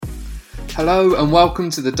Hello and welcome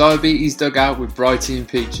to the Diabetes Dugout with Brighty and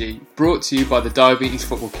Peachy, brought to you by the diabetes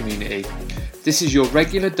football community. This is your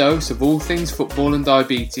regular dose of all things football and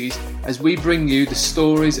diabetes as we bring you the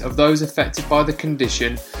stories of those affected by the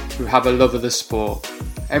condition who have a love of the sport.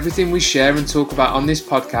 Everything we share and talk about on this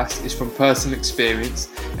podcast is from personal experience,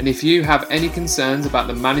 and if you have any concerns about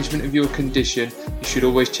the management of your condition, you should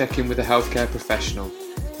always check in with a healthcare professional.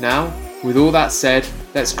 Now, with all that said,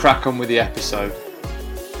 let's crack on with the episode.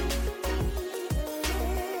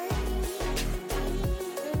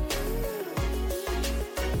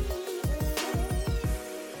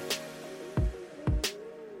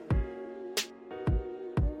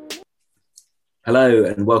 Hello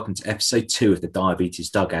and welcome to episode 2 of the Diabetes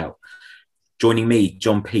Dugout. Joining me,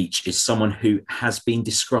 John Peach, is someone who has been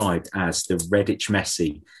described as the Redditch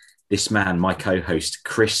Messi. This man, my co-host,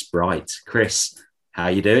 Chris Bright. Chris, how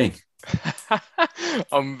are you doing?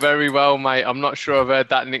 I'm very well, mate. I'm not sure I've heard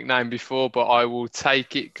that nickname before, but I will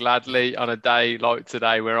take it gladly on a day like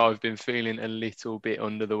today where I've been feeling a little bit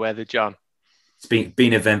under the weather, John. It's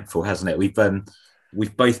been eventful, hasn't it?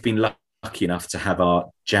 We've both been lucky enough to have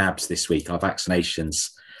our jabs this week, our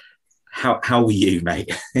vaccinations. How were you,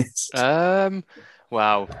 mate?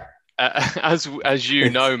 Well, as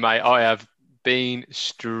you know, mate, I have been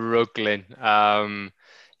struggling.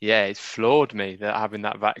 It's floored me that having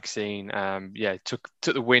that vaccine. Took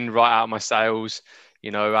the wind right out of my sails.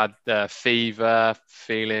 You know, I had fever,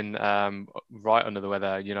 feeling right under the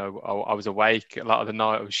weather. You know, I was awake a lot of the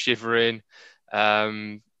night. I was shivering.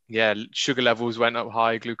 Sugar levels went up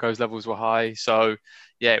high, glucose levels were high. So,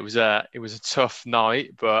 it was a tough night,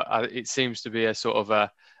 but it seems to be a sort of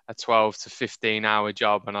a 12 to 15 hour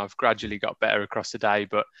job, and I've gradually got better across the day.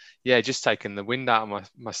 But just taking the wind out of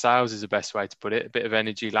my sails is the best way to put it. A bit of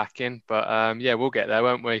energy lacking, but we'll get there,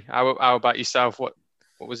 won't we? How about yourself? What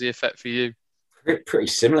was the effect for you? Pretty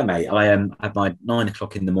similar, mate. I had my 9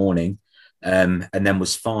 o'clock in the morning, and then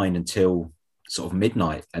was fine until sort of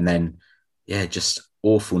midnight, and then just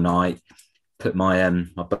awful night. Put my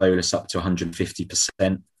my bolus up to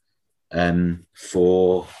 150%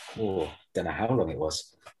 for don't know how long it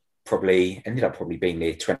was. Ended up being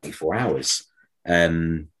near 24 hours.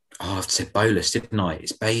 I've said bolus, didn't I?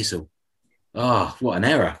 It's basal. Oh, what an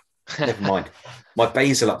error. Never mind. My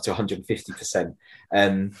basal up to 150%.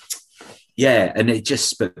 And it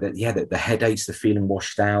just, the headaches, the feeling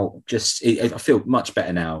washed out. I feel much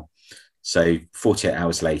better now. So 48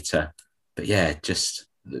 hours later, but just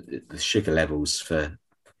the sugar levels for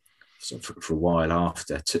a while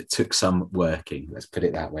after took some working. Let's put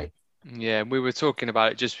it that way. Yeah, we were talking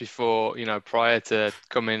about it just before, prior to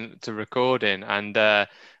coming to recording, and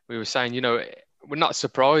we were saying, we're not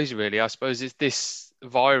surprised really. I suppose this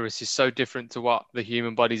virus is so different to what the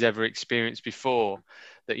human body's ever experienced before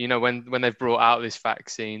that, when they've brought out this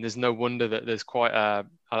vaccine, there's no wonder that there's quite a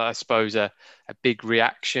big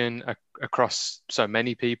reaction across so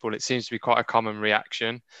many people. It seems to be quite a common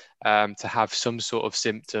reaction to have some sort of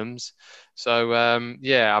symptoms. So,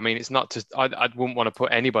 it's not to, I wouldn't want to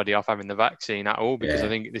put anybody off having the vaccine at all, because I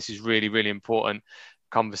think this is really, really important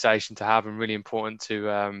conversation to have, and really important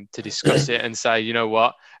to discuss it and say, you know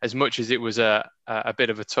what, as much as it was a bit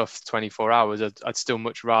of a tough 24 hours, I'd still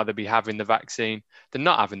much rather be having the vaccine than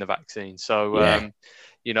not having the vaccine. So,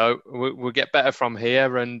 we'll get better from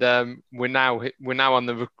here, and we're now on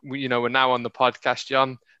the podcast,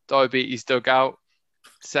 John, Diabetes Dugout,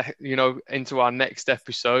 into our next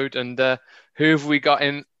episode. And who have we got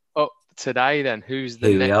in up today then? Who's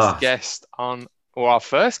the next guest on, or our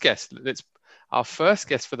first guest? Our first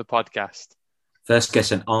guest for the podcast. First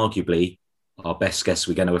guest, and arguably our best guest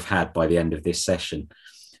we're going to have had by the end of this session.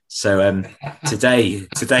 So today you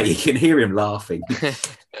can hear him laughing.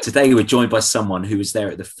 Today we're joined by someone who was there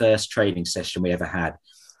at the first training session we ever had.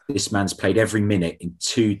 This man's played every minute in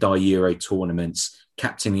 2 Euro tournaments,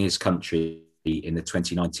 captaining his country in the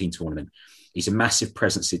 2019 tournament. He's a massive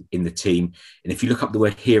presence in the team. And if you look up the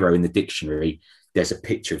word hero in the dictionary, there's a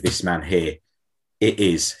picture of this man here. It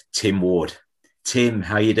is Tim Ward. Tim,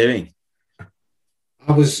 how are you doing?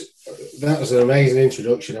 That was an amazing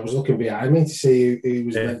introduction. I was looking behind me to see who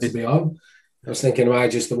was meant to be on. I was thinking, am I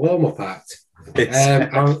just the warm-up act?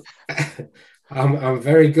 I'm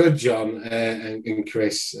very good, John and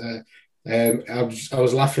Chris. I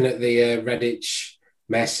was laughing at the Redditch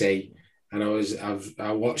Messi, and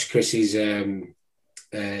I watched Chris's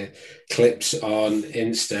clips on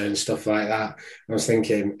Insta and stuff like that. I was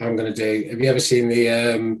thinking, have you ever seen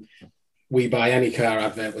the We Buy Any Car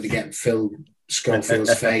advert where they get Phil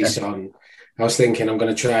Schofield's face on? I was thinking I'm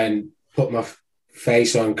going to try and put my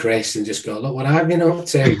face on Chris and just go, look what I've been up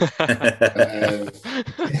to.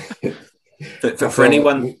 For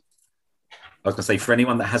anyone I was going to say, for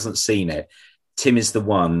anyone that hasn't seen it, Tim is the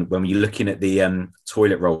one, when you're looking at the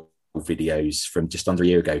toilet roll videos from just under a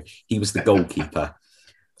year ago, he was the goalkeeper.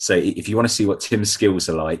 So if you want to see what Tim's skills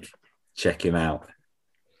are like, check him out.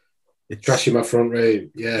 Trashing my front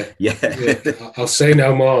room. Yeah. I'll say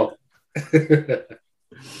no more.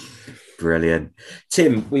 Brilliant.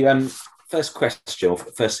 Tim, we first question, or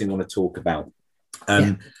first thing I want to talk about,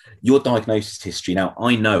 your diagnosis history. Now,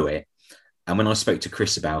 I know it. And when I spoke to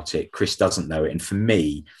Chris about it, Chris doesn't know it. And for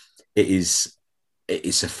me, it's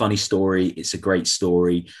a funny story. It's a great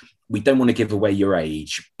story. We don't want to give away your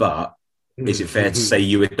age, but is it fair to say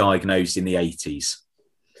you were diagnosed in the 80s?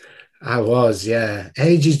 I was, yeah.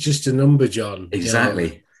 Age is just a number, John.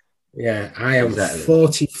 Exactly. You know? Yeah, I am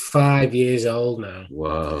 45 years old now.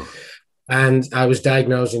 Whoa. And I was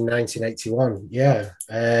diagnosed in 1981. Yeah.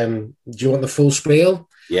 Do you want the full spiel?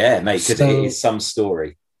 Yeah, mate, because it is some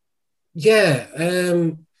story. Yeah.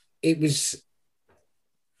 It was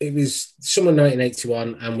summer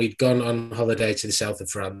 1981, and we'd gone on holiday to the south of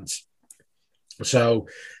France. So,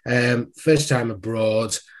 first time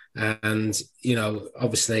abroad, and, you know,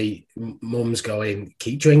 obviously mum's going,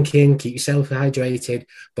 keep drinking, keep yourself hydrated.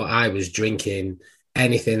 But I was drinking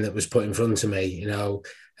anything that was put in front of me, you know.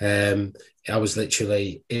 I was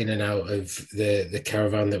literally in and out of the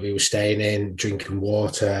caravan that we were staying in, drinking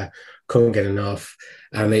water, couldn't get enough.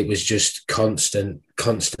 And it was just constant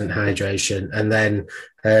hydration. And then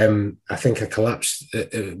I think I collapsed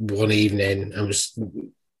one evening and was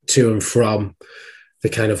to and from the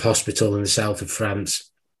kind of hospital in the south of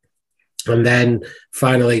France. And then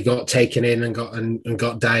finally got taken in and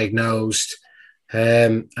got diagnosed.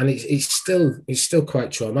 And it's still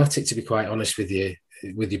quite traumatic, to be quite honest with you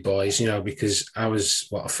boys, you know, because I was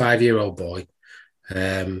a 5-year-old boy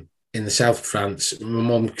in the south of France. My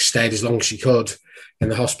mum stayed as long as she could in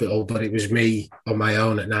the hospital, but it was me on my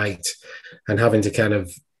own at night, and having to kind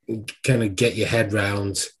of get your head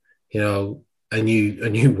round, you know, a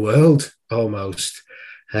new world almost.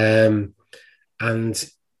 And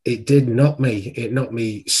it did knock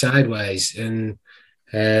me sideways. And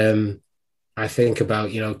I think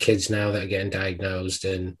about, you know, kids now that are getting diagnosed,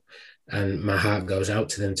 and my heart goes out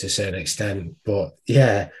to them to a certain extent. But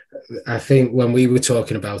yeah, I think when we were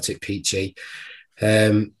talking about it, Peachy,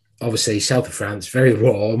 obviously south of France, very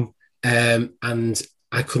warm, and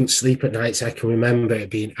I couldn't sleep at nights. I can remember it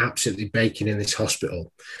being absolutely baking in this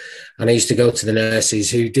hospital. And I used to go to the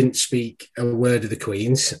nurses who didn't speak a word of the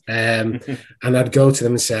Queen's, and I'd go to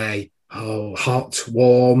them and say, oh, hot,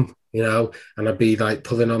 warm, you know, and I'd be like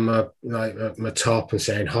pulling on my top and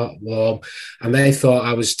saying hot, warm. And they thought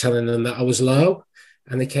I was telling them that I was low,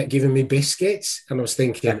 and they kept giving me biscuits. And I was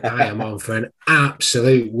thinking, I am on for an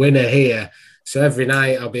absolute winner here. So every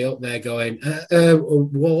night I'll be up there going,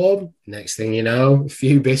 warm. Next thing you know, a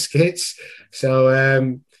few biscuits.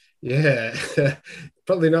 So, yeah,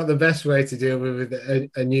 probably not the best way to deal with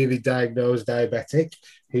a newly diagnosed diabetic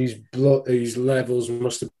whose levels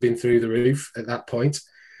must have been through the roof at that point.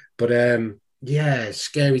 But, yeah,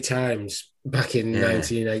 scary times back in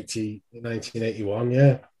 1981,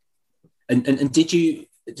 yeah. And did you,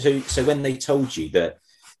 so when they told you that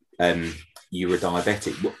you were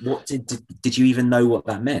diabetic, what did you even know what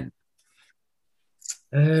that meant?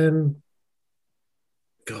 God,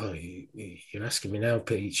 you're asking me now,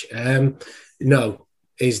 Peach. No,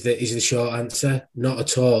 is the short answer. Not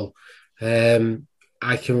at all.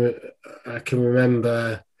 I can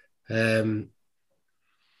remember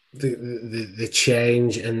the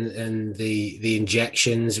change and the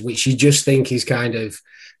injections, which you just think is kind of,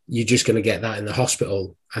 you're just going to get that in the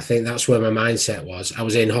hospital. I think that's where my mindset was. I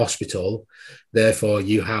was in hospital, therefore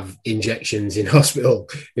you have injections in hospital,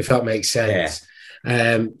 if that makes sense.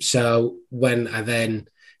 Yeah. So when I then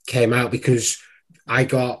came out, because I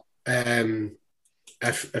got there's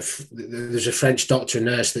a French doctor and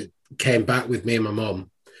nurse that came back with me and my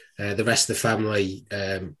mum. The rest of the family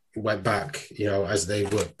went back, you know, as they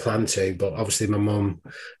were planned to. But obviously my mum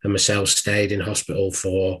and myself stayed in hospital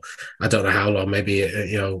for, I don't know how long, maybe,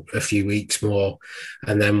 a few weeks more.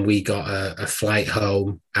 And then we got a flight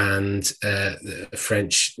home, and the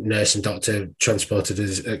French nurse and doctor transported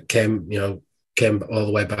us, came all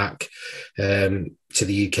the way back to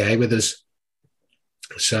the UK with us.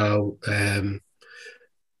 So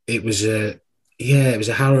it was a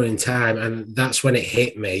harrowing time. And that's when it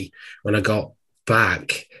hit me, when I got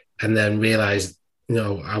back and then realized,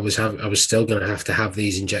 I was still going to have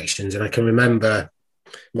these injections. And I can remember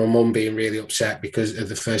my mum being really upset because of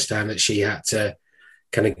the first time that she had to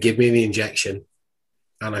kind of give me the injection.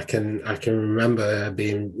 And I can remember her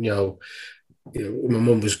being, my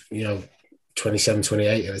mum was, 27,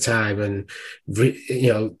 28 at the time, and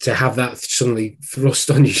to have that suddenly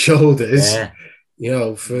thrust on your shoulders,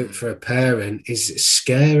 for a parent is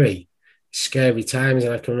scary times.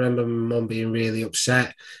 And I can remember my mum being really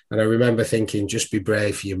upset, and I remember thinking, just be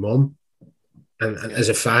brave for your mum. And as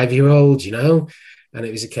a 5-year-old, and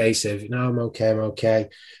it was a case of, no, I'm okay.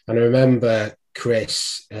 And I remember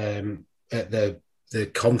Chris at the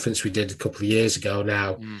conference we did a couple of years ago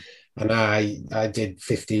now. And I did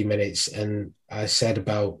 15 minutes, and I said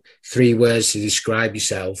about 3 words to describe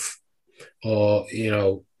yourself, or,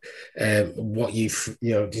 what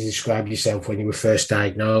to describe yourself when you were first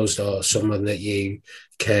diagnosed, or someone that you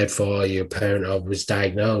cared for, your parent of, was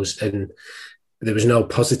diagnosed. And there was no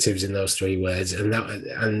positives in those 3 words.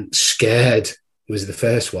 And scared was the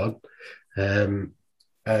first one.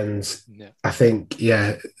 I think,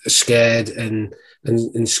 scared and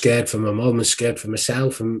scared for my mum and scared for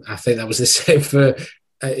myself. And I think that was the same for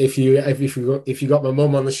if you got my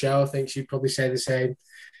mum on the show, I think she'd probably say the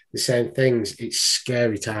same things. It's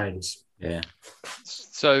scary times. Yeah.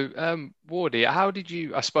 So, Wardy, how did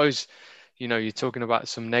you? I suppose you're talking about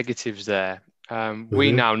some negatives there.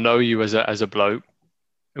 We now know you as a bloke,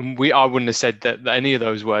 and I wouldn't have said that any of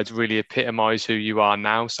those words really epitomise who you are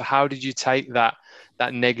now. So, how did you take that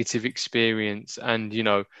negative experience and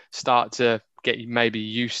start to get maybe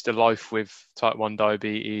used to life with type 1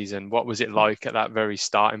 diabetes? And what was it like at that very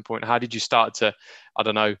starting point? How did you start to, I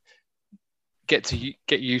don't know, get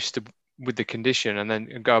used to with the condition, and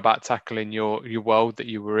then go about tackling your world that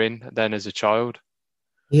you were in then as a child?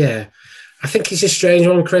 Yeah, I think it's a strange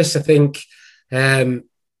one, Chris. I think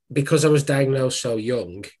because I was diagnosed so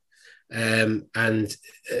young, and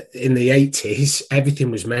in the 80s,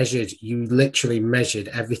 everything was measured. You literally measured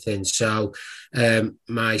everything. So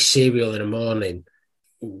my cereal in the morning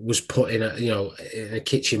was put in a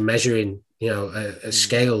kitchen measuring,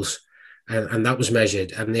 scales, and that was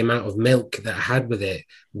measured. And the amount of milk that I had with it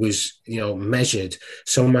was, measured.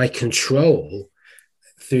 So my control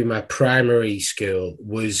through my primary school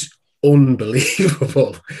was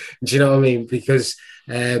unbelievable. Do you know what I mean? Because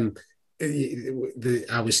I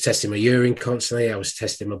was testing my urine constantly. I was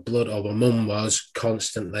testing my blood, or my mum was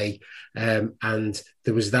constantly. And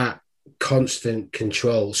there was that constant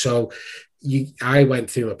control. So I went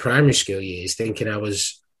through my primary school years thinking I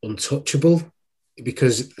was untouchable,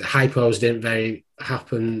 because hypos didn't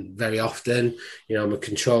happen very often. My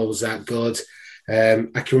control was that good.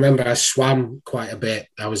 I can remember I swam quite a bit.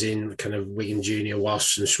 I was in kind of Wigan Junior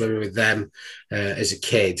Wasps and swimming with them as a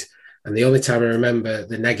kid. And the only time I remember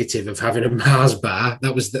the negative of having a Mars bar,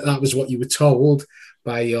 that was what you were told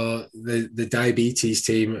by the diabetes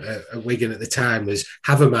team at Wigan at the time, was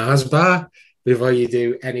have a Mars bar before you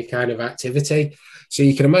do any kind of activity. So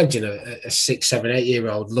you can imagine a 6, 7,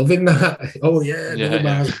 8-year-old loving that. Oh yeah, another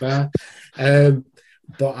Mars bar.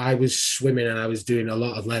 But I was swimming and I was doing a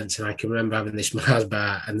lot of lengths, and I can remember having this Mars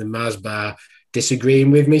bar, and the Mars bar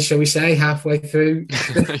disagreeing with me, shall we say, halfway through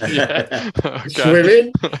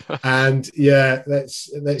swimming. And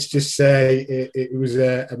let's just say it was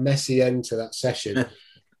a messy end to that session.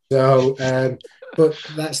 So, but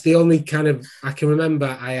that's the only kind of, I can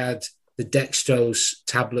remember I had the dextrose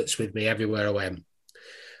tablets with me everywhere I went.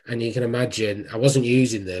 And you can imagine I wasn't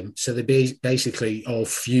using them. So they basically all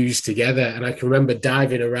fused together. And I can remember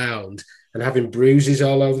diving around and having bruises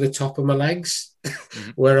all over the top of my legs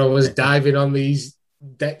where I was diving on these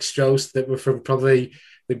dextrose that were from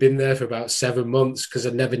they'd been there for about 7 months, because I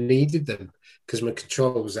never needed them because my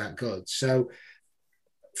control was that good. So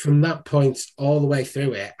from that point all the way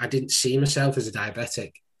through it, I didn't see myself as a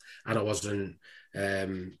diabetic, and I wasn't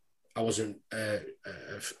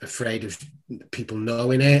afraid of people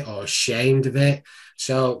knowing it or ashamed of it.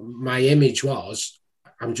 So my image was,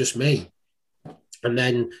 I'm just me. And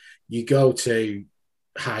then you go to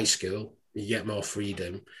high school, you get more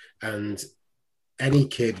freedom, and any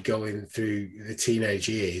kid going through the teenage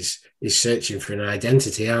years is searching for an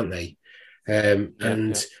identity, aren't they?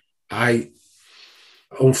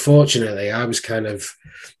 Unfortunately, I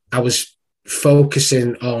was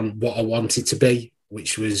focusing on what I wanted to be,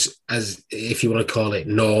 which was, as if you want to call it,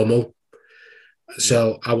 normal.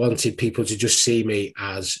 So I wanted people to just see me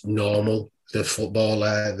as normal, the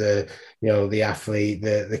footballer, the athlete,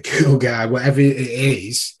 the cool guy, whatever it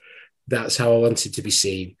is. That's how I wanted to be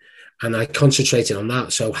seen. And I concentrated on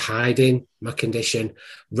that. So hiding my condition,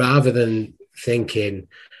 rather than thinking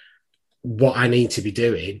what I need to be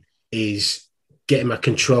doing is getting my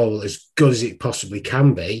control as good as it possibly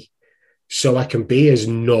can be, so I can be as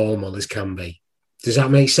normal as can be. Does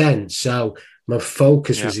that make sense? So my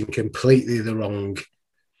focus was in completely the wrong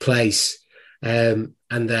place. And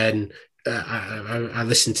then I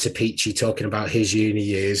listened to Peachy talking about his uni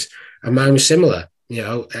years, and mine was similar. You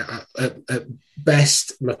know, at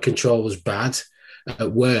best, my control was bad.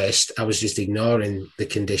 At worst, I was just ignoring the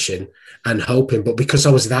condition and hoping. But because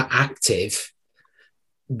I was that active,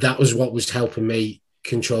 that was what was helping me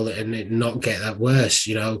control it and it not get that worse.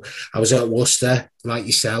 You know, I was at Worcester like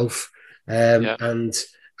yourself, and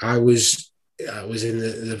I was in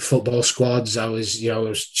the football squads. I was, I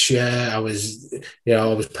was chair. I was, I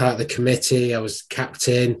was part of the committee. I was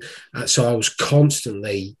captain. So I was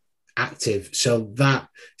constantly active. So that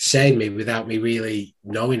saved me without me really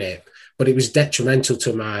knowing it. But it was detrimental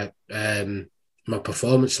to my my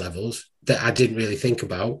performance levels that I didn't really think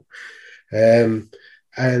about. And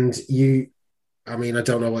I mean, I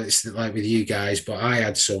don't know what it's like with you guys, but I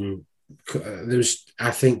had there was,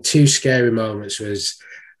 I think, two scary moments was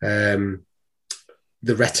the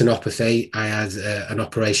retinopathy. I had an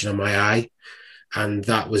operation on my eye, and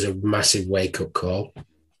that was a massive wake-up call,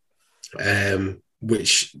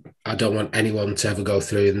 which I don't want anyone to ever go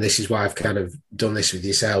through. And this is why I've kind of done this with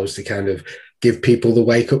yourselves, to kind of give people the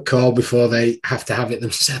wake-up call before they have to have it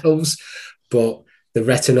themselves. But the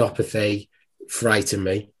retinopathy frightened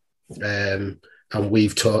me. And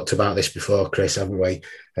we've talked about this before, Chris, haven't we?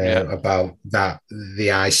 About that,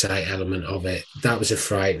 the eyesight element of it. That was a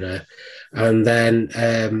frightener. And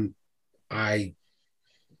then I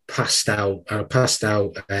passed out.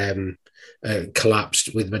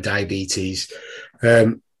 Collapsed with my diabetes.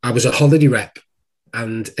 I was a holiday rep.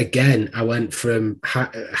 And again, I went from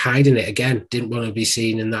hiding it again. Didn't want to be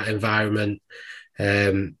seen in that environment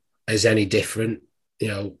as any different,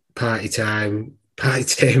 party time,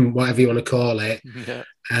 whatever you want to call it. Yeah.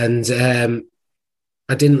 And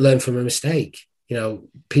I didn't learn from a mistake.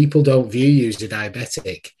 People don't view you as a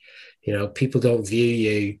diabetic. People don't view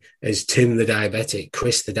you as Tim the diabetic,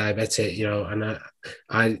 Chris the diabetic,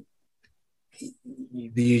 and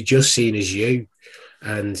you're just seen as you,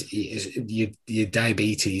 and your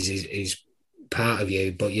diabetes is part of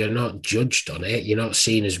you, but you're not judged on it. You're not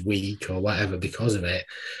seen as weak or whatever because of it.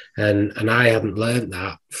 And I hadn't learned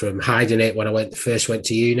that from hiding it when I first went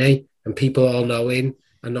to uni, and people all knowing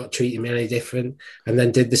and not treating me any different. And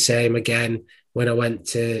then did the same again when I went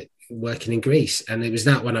to working in Greece. And it was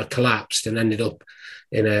that when I collapsed and ended up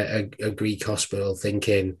in a Greek hospital,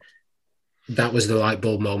 thinking that was the light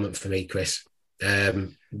bulb moment for me, Chris. Why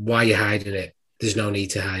are you hiding it? There's no need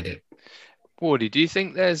to hide it. Wardy, do you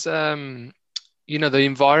think there's the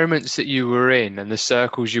environments that you were in and the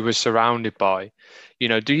circles you were surrounded by,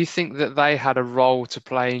 do you think that they had a role to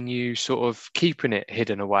play in you sort of keeping it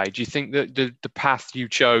hidden away? Do you think that the path you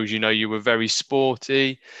chose, you were very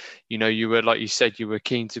sporty, you were, like you said, you were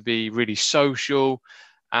keen to be really social,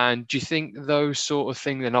 and do you think those sort of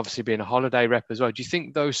things, and obviously being a holiday rep as well, do you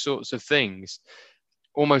think those sorts of things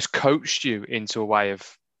almost coached you into a way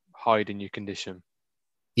of hiding your condition?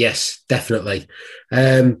 Yes, definitely.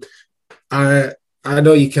 I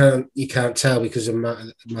know you can't tell because of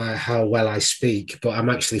my how well I speak, but I'm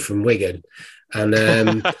actually from Wigan, and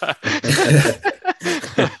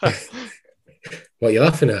what are you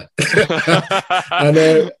laughing at?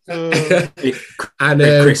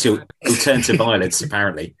 Chris, you'll turn to violence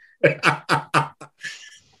apparently.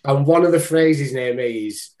 And one of the phrases near me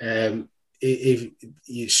is, if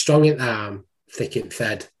you're strong in the arm, thick in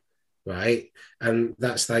fed, right? And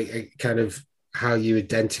that's like a kind of how you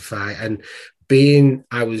identify. And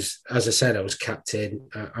I was captain.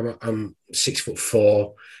 I'm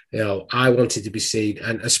 6'4". I wanted to be seen,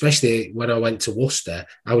 and especially when I went to Worcester,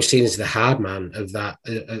 I was seen as the hard man of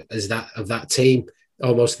that team,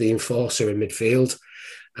 almost the enforcer in midfield,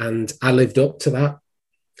 and I lived up to that.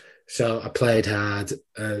 So I played hard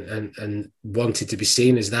and wanted to be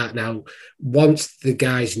seen as that. Now, once the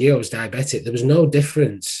guys knew I was diabetic, there was no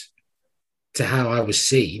difference to how I was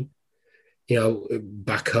seen.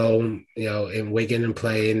 Back home, in Wigan and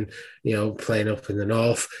playing up in the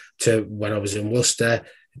north, to when I was in Worcester,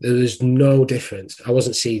 there was no difference. I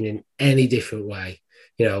wasn't seen in any different way.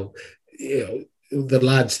 The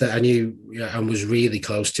lads that I knew and was really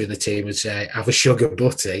close to in the team would say, "Have a sugar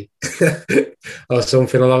butty," or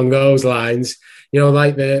something along those lines.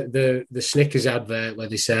 Like the Snickers advert where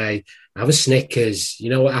they say, "Have a Snickers." You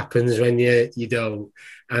know what happens when you don't.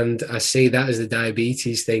 And I see that as the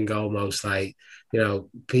diabetes thing, almost like,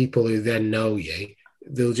 people who then know you,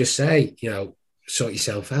 they'll just say, sort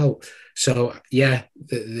yourself out. So, yeah,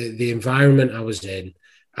 the environment I was in,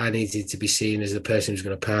 I needed to be seen as the person who's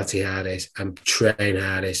going to party hardest and train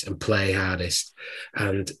hardest and play hardest.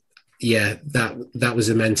 And, yeah, that was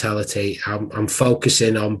the mentality. I'm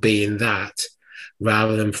focusing on being that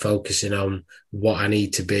rather than focusing on what I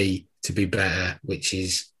need to be better, which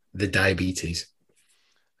is the diabetes.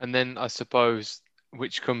 And then I suppose,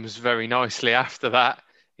 which comes very nicely after that,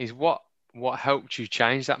 is what helped you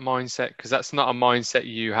change that mindset? Because that's not a mindset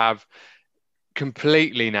you have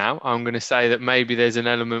completely now. I'm going to say that maybe there's an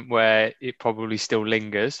element where it probably still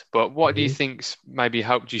lingers, but what do you think's maybe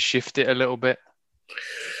helped you shift it a little bit?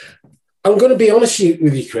 I'm going to be honest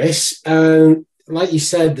with you, Chris. Like you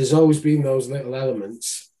said, there's always been those little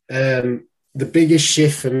elements. The biggest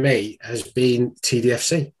shift for me has been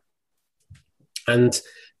TDFC. And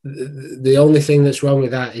the only thing that's wrong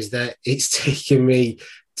with that is that it's taken me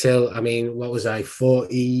till, what was I,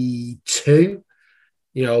 42?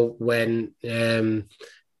 When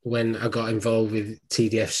I got involved with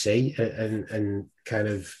TDFC and kind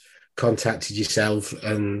of contacted yourself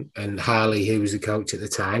and Harley, who was the coach at the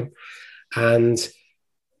time. And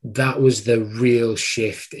that was the real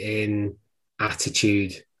shift in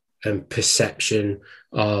attitude and perception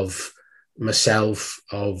of myself,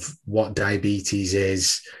 of what diabetes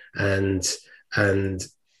is, and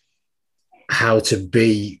how to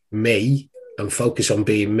be me and focus on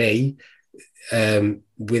being me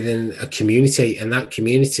within a community. And that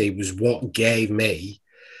community was what gave me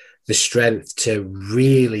the strength to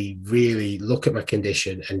really, really look at my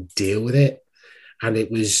condition and deal with it. And it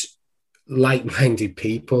was like-minded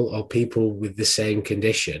people or people with the same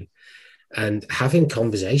condition, and having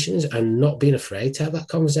conversations and not being afraid to have that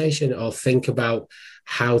conversation or think about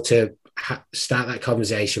how to start that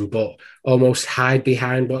conversation, but almost hide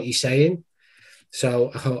behind what you're saying.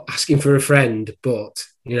 So asking for a friend, but,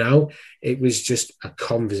 it was just a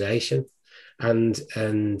conversation and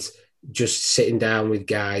just sitting down with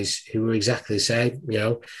guys who were exactly the same,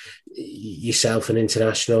 yourself, an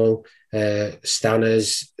international,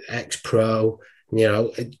 Stanners, ex-pro,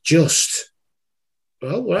 just,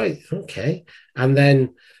 oh, right, okay. And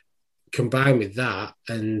then combined with that,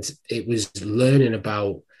 and it was learning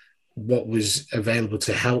about what was available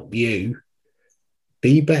to help you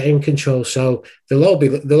be better in control. So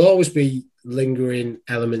there'll always be lingering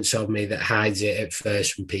elements of me that hides it at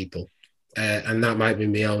first from people. And that might be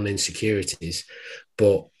my own insecurities,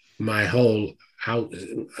 but my whole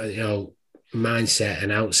mindset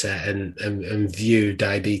and outset and view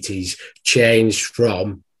diabetes changed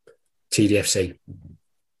from TDFC.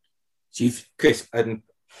 So Chris,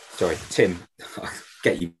 sorry, Tim, I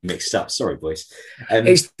get you mixed up. Sorry, boys.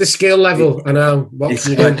 It's the skill level. I know. What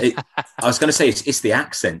can you do? I was going to say it's the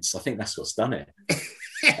accents. I think that's what's done it.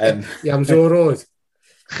 Yeah, I'm so right.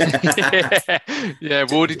 Yeah,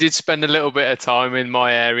 Wardy did spend a little bit of time in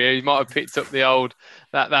my area. He might have picked up the old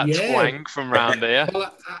that twang from round here.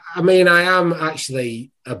 Well, I am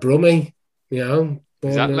actually a Brummie, born.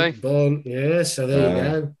 Yeah, so there you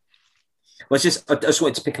go. Well, I just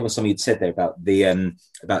wanted to pick up on something you'd said there about the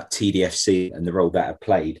about TDFC and the role that it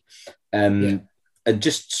played, and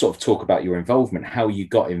just sort of talk about your involvement, how you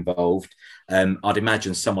got involved. I'd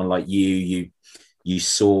imagine someone like you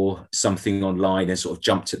saw something online and sort of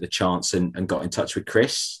jumped at the chance and got in touch with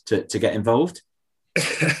Chris to get involved.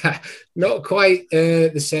 Not quite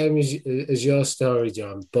the same as your story,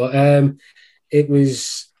 John, but it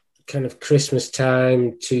was kind of Christmas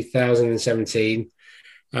time, 2017,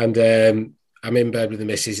 and I'm in bed with the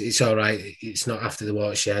missus. It's all right. It's not after the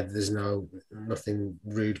watershed. There's nothing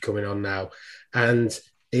rude coming on now. And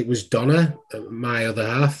it was Donna, my other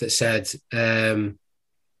half, that said,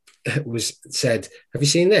 have you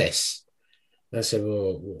seen this? And I said,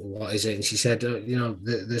 well, what is it? And she said,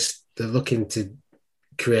 they're looking to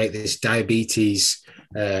create this diabetes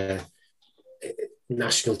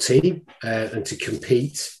national team and to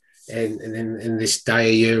compete in this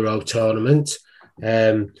Dia Euro tournament.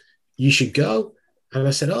 You should go. And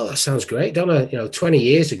I said, oh, that sounds great, Donna. 20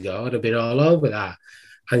 years ago, I'd have been all over that.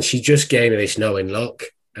 And she just gave me this knowing look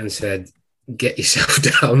and said, get yourself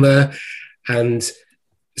down there. And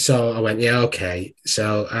so I went, yeah, okay.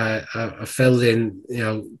 So I filled in,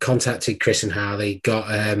 contacted Chris and Harley, got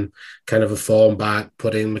kind of a form back,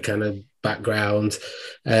 put in my kind of background,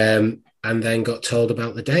 and then got told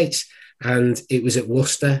about the dates. And it was at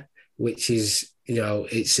Worcester, which is,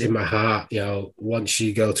 it's in my heart. Once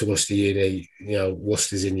you go to Worcester Uni,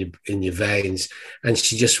 Worcester's in your veins. And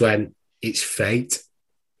she just went, it's fate.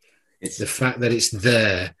 It's the fact that it's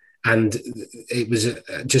there. And it was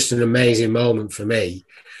just an amazing moment for me,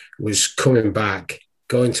 was coming back,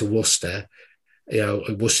 going to Worcester,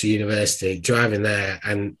 at Worcester University, driving there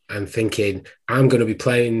and thinking, I'm going to be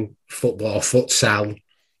playing football, futsal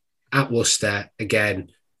at Worcester again.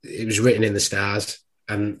 It was written in the stars.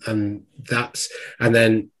 And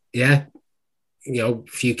then, a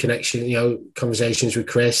few conversations with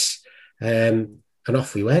Chris, and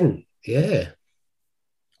off we went. Yeah.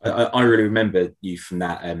 I really remember you from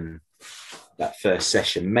that first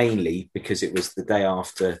session, mainly because it was the day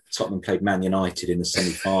after Tottenham played Man United in the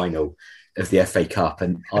semi-final of the FA Cup,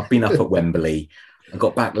 and I'd been up at Wembley. I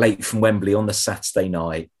got back late from Wembley on the Saturday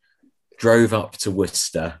night, drove up to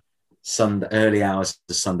Worcester, early hours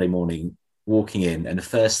of Sunday morning, walking in, and the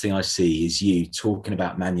first thing I see is you talking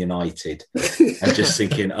about Man United, and just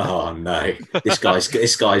thinking, "Oh no, this guy's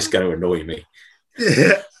going to annoy me."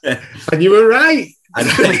 And you were right.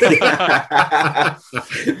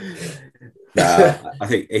 No, I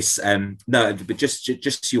think it's no, but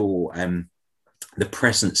just your the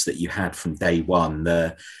presence that you had from day one.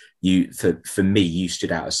 For me, you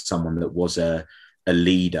stood out as someone that was a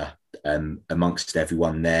leader amongst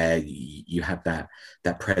everyone there. You had that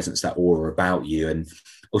presence, that aura about you, and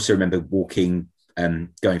also remember going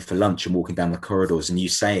for lunch and walking down the corridors, and you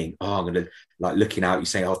saying, "Oh, I'm gonna," like looking out, you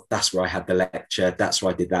saying, "Oh, that's where I had the lecture. That's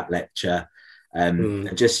where I did that lecture."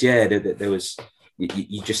 And just there was.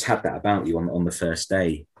 You just had that about you on the first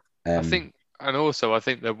day. I think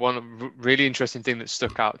that one really interesting thing that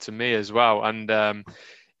stuck out to me as well, and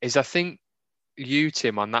is I think you,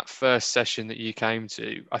 Tim, on that first session that you came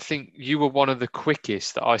to, I think you were one of the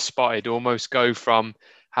quickest that I spotted almost go from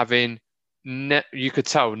having, you could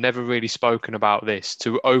tell, never really spoken about this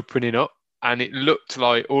to opening up. And it looked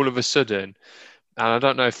like all of a sudden, and I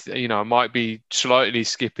don't know if, I might be slightly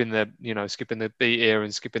skipping the beat here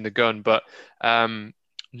and skipping the gun, but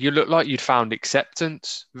you look like you'd found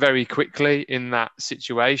acceptance very quickly in that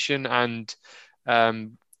situation, and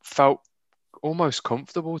felt almost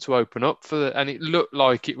comfortable to open up and it looked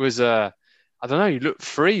like it was I don't know, you looked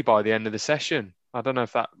free by the end of the session. I don't know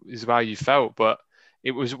if that is how you felt, but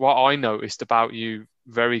it was what I noticed about you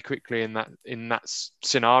very quickly in that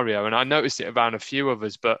scenario. And I noticed it around a few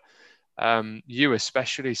others, but you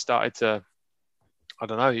especially started to, I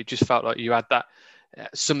don't know, it just felt like you had that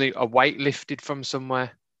a weight lifted from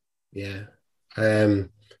somewhere. Yeah.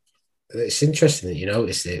 It's interesting that you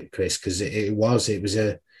noticed it, Chris, because it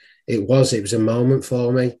was a moment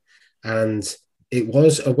for me, and it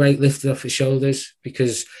was a weight lifted off your shoulders,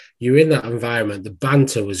 because you're in that environment. The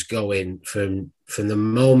banter was going from the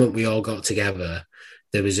moment we all got together.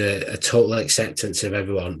 There was a total acceptance of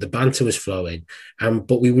everyone. The banter was flowing,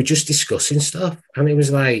 but we were just discussing stuff. And it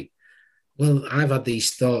was like, well, I've had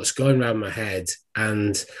these thoughts going around my head,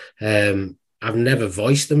 and I've never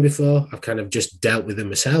voiced them before. I've kind of just dealt with them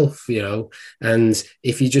myself, And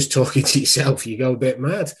if you're just talking to yourself, you go a bit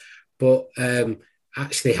mad. But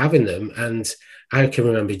actually having them, and I can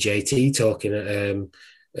remember JT talking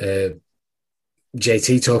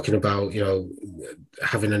about,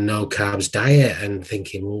 having a no carbs diet, and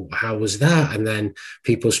thinking, well, how was that? And then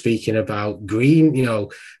people speaking about green,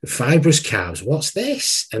 fibrous carbs. What's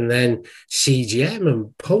this? And then CGM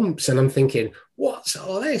and pumps. And I'm thinking, what's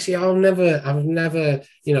all this? I've never,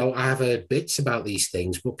 I've heard bits about these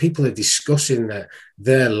things, but people are discussing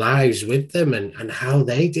their lives with them and how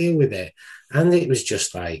they deal with it. And it was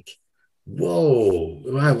just like, whoa,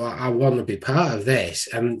 I want to be part of this.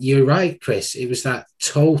 And you're right, Chris, it was that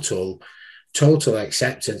total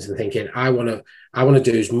acceptance, and thinking, I want to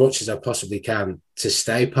do as much as I possibly can to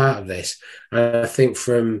stay part of this. And I think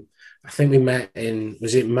we met in,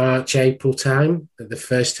 was it March, April time, the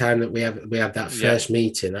first time that we had that first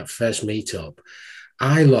meeting, that first meetup.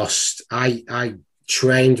 I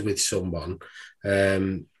trained with someone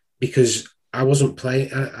because I wasn't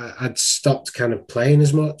playing. I'd stopped kind of playing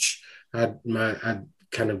as much. I'd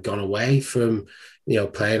kind of gone away from,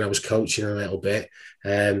 playing. I was coaching a little bit,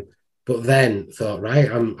 but then thought,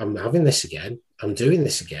 right, I'm having this again. I'm doing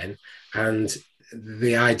this again, and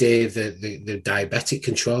the idea that the diabetic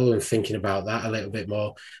control and thinking about that a little bit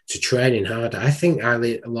more, to training harder. I think I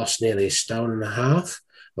lost nearly 1.5 stone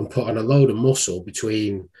and put on a load of muscle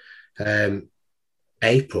between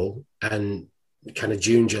April and kind of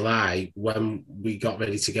June, July, when we got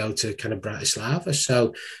ready to go to kind of Bratislava.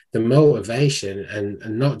 So the motivation,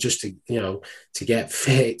 and not just to get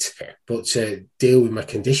fit, but to deal with my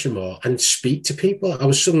condition more and speak to people. I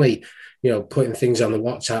was suddenly, putting things on the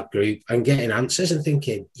WhatsApp group and getting answers and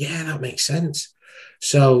thinking, yeah, that makes sense.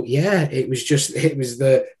 So yeah, it was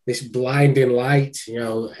this blinding light,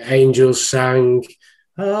 angels sang,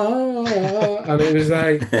 and it was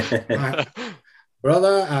like,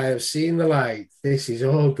 brother, I have seen the light. This is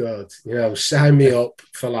all good. Sign me up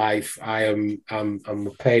for life. I'm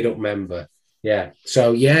a paid up member. Yeah.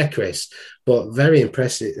 So yeah, Chris, but very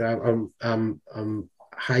impressive. I'm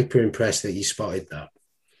hyper impressed that you spotted that.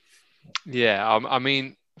 Yeah. I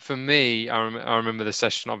mean, for me, I remember the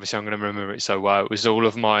session. Obviously, I'm going to remember it so well. It was all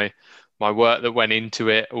of my my work that went into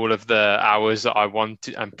it, all of the hours that I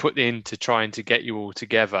wanted and put into trying to get you all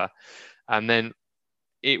together. And then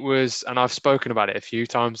it was, and I've spoken about it a few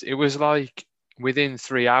times, it was like within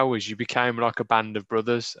 3 hours, you became like a band of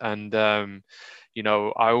brothers. And, you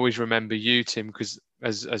know, I always remember you, Tim, because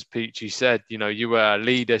as Peachy said, you know, you were a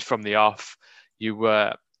leader from the off. You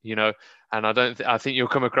were, you know, and I think you'll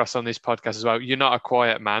come across on this podcast as well. You're not a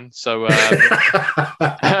quiet man. So,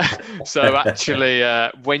 so actually,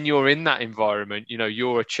 when you're in that environment, you know,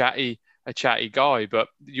 you're a chatty guy, but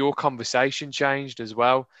your conversation changed as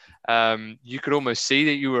well. You could almost see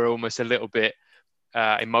that you were almost a little bit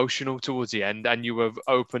emotional towards the end, and you were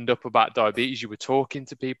opened up about diabetes. You were talking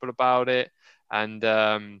to people about it, and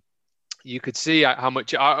you could see how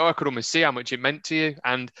much I could almost see how much it meant to you.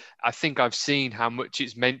 And I think I've seen how much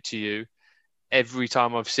it's meant to you every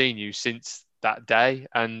time I've seen you since that day.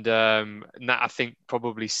 And that I think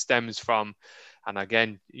probably stems from, and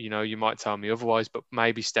again, you know, you might tell me otherwise, but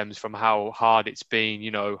maybe stems from how hard it's been,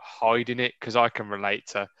 you know, hiding it, because I can relate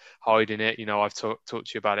to hiding it. You know, I've talked to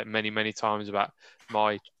you about it many times, about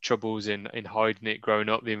my troubles in hiding it growing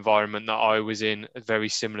up, the environment that I was in, very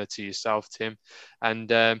similar to yourself, Tim. And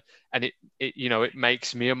it you know, it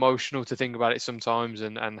makes me emotional to think about it sometimes,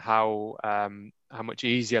 and how much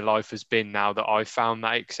easier life has been now that I've found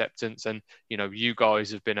that acceptance. And, you know, you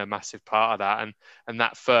guys have been a massive part of that. And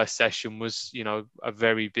that first session was, you know, a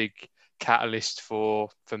very big catalyst for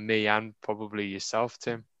me and probably yourself,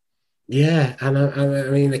 Tim. Yeah. And I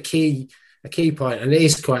mean, a key point, and it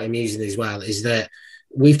is quite amusing as well, is that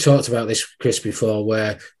we've talked about this, Chris, before,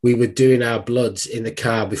 where we were doing our bloods in the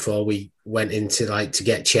car before we went into to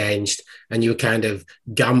get changed, and you were kind of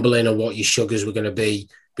gambling on what your sugars were going to be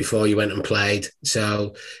before you went and played.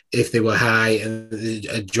 So if they were high and the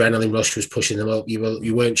adrenaline rush was pushing them up, you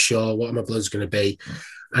weren't sure what my blood's going to be.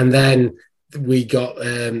 And then we got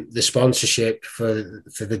the sponsorship for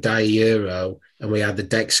the Diet Euro, and we had the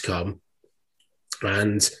Dexcom,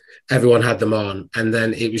 and everyone had them on. And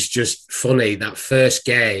then it was just funny, that first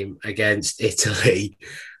game against Italy,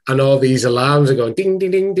 and all these alarms are going ding,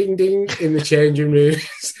 ding, ding, ding, ding in the changing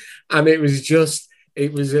rooms. And it was just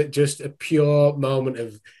a pure moment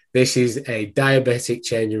of, this is a diabetic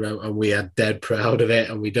changing room, and we are dead proud of it,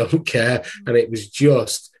 and we don't care. And it was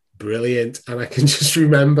just brilliant. And I can just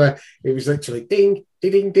remember it was literally ding,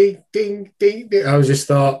 ding, ding, ding, ding, ding. I was just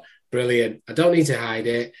thought, brilliant. I don't need to hide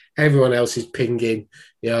it. Everyone else is pinging,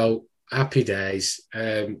 you know, happy days.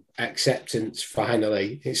 Acceptance,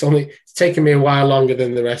 finally. It's taken me a while longer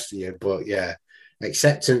than the rest of you, but yeah,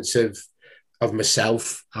 acceptance of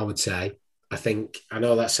myself, I would say. I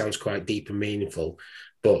know that sounds quite deep and meaningful,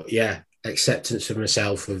 but yeah, acceptance of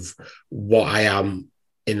myself, of what I am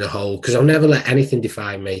in the whole, because I'll never let anything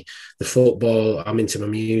define me. The football, I'm into my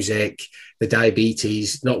music, the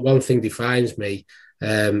diabetes, not one thing defines me.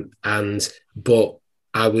 But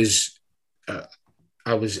I was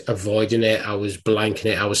avoiding it. I was blanking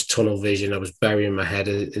it. I was tunnel vision. I was burying my head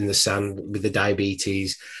in the sand with the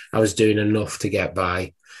diabetes. I was doing enough to get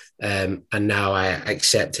by. And now I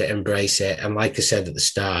accept it, embrace it. And like I said at the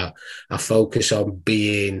start, I focus on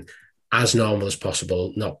being as normal as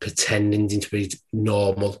possible, not pretending to be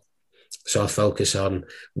normal. So I focus on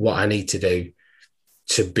what I need to do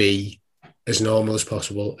to be as normal as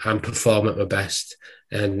possible and perform at my best.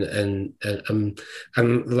 And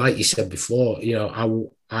like you said before, you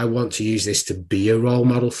know, I want to use this to be a role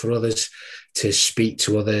model for others, to speak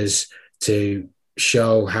to others, to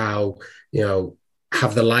show how, you know,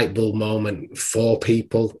 have the light bulb moment for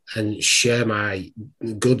people and share my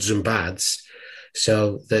goods and bads,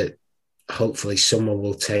 so that hopefully someone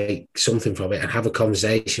will take something from it and have a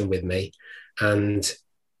conversation with me and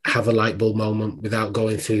have a light bulb moment without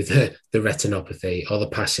going through the retinopathy or the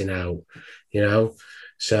passing out, you know?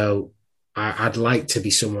 So I'd like to be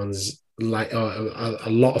someone's a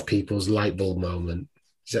lot of people's light bulb moment.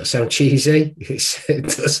 Does that sound cheesy?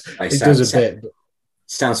 It does a bit.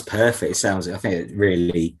 Sounds perfect. I think it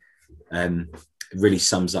really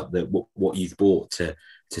sums up what you've brought to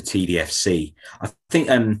TDFC. I think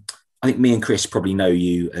me and Chris probably know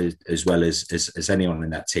you as well as anyone in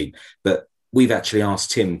that team, but we've actually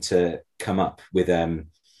asked Tim to come up with a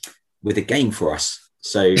game for us.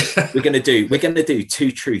 So we're going to do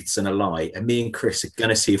 2 truths and a lie, and me and Chris are going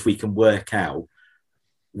to see if we can work out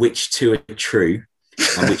which 2 are true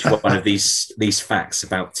and which one of these facts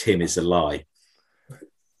about Tim is a lie.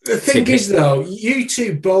 The thing is, though, you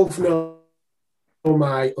two both know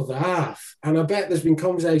my other half, and I bet there's been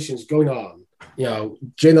conversations going on, you know,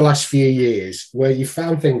 during the last few years where you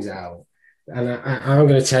found things out, and I'm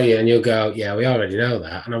going to tell you, and you'll go, yeah, we already know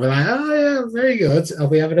that, and I'll be like, oh yeah, very good, I'll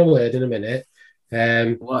be having a word in a minute,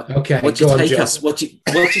 Okay, What do go you on, take John. us? What do you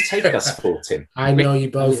take us for, Tim? I know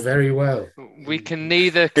you both very well. We can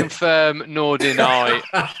neither confirm nor deny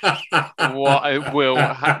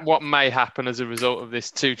what may happen as a result of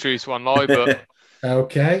this two truths, one lie. But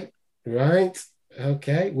Okay, right.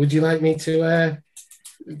 Okay. Would you like me to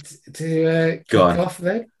kick Go on. off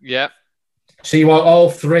then? yeah, So you want all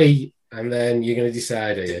three, and then you're going to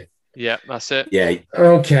decide, are you? yeah, that's it. Yeah.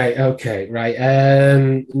 Okay, right.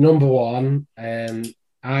 Number one, I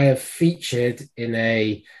have featured in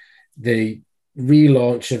the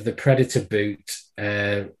relaunch of the Predator boot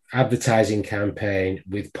advertising campaign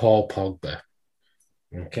with Paul Pogba.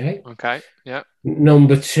 Okay. Okay, yeah.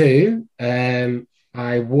 Number two,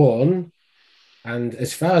 I won, and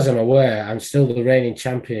as far as I'm aware, I'm still the reigning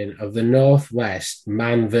champion of the Northwest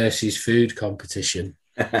Man versus Food competition.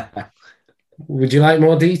 Would you like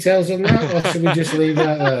more details on that, or should we just leave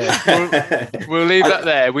that there? We'll leave that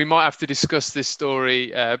there. We might have to discuss this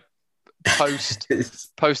story post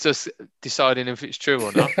us deciding if it's true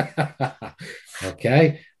or not.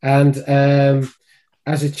 Okay. And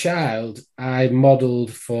as a child, I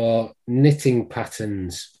modelled for knitting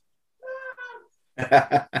patterns.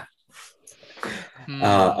 I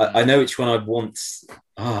know which one I want.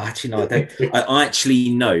 Actually, no, I don't. I actually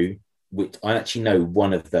know. I actually know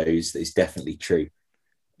one of those that is definitely true.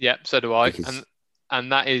 Yep, so do I. Because-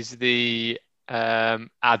 And that is the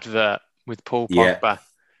advert with Paul Pogba. Yeah.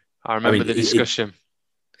 I remember mean, the discussion.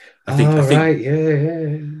 I think. Right,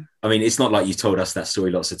 yeah. I mean, it's not like you told us that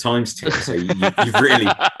story lots of times, Tim. So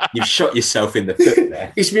you've shot yourself in the foot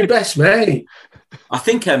there. It's my best mate. I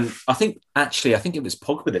think it was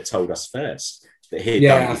Pogba that told us first that he.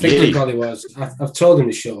 Yeah, I think he probably was. I've told him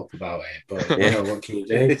to shut up about it, but you know, what can you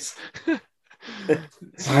do?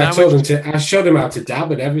 I showed him how to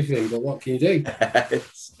dab and everything, but what can you do?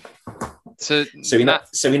 So we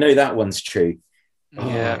know that one's true.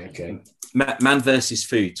 Yeah. Oh, okay. Man versus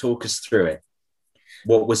Food. Talk us through it.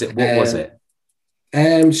 What was it? What was it?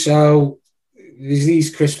 So there's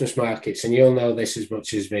these Christmas markets, and you'll know this as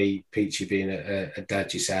much as me, Peachy, being a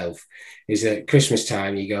dad yourself, is at Christmas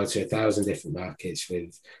time you go to 1,000 different markets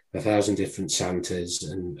with 1,000 different Santas,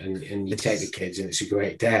 and you take the kids, and it's a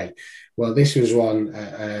great day. Well, this was one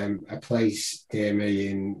at a place near me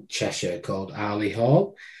in Cheshire called Arley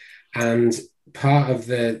Hall, and part of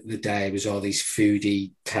the day was all these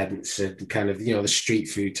foodie tents and kind of, the street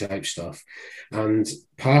food type stuff. And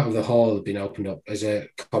part of the hall had been opened up as a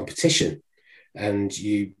competition, and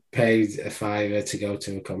you paid a £5 to go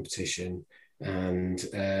to a competition, and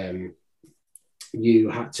you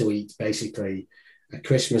had to eat basically a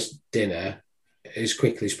Christmas dinner as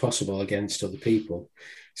quickly as possible against other people.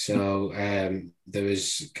 So there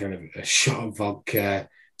was kind of a shot of vodka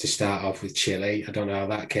to start off with chili. I don't know how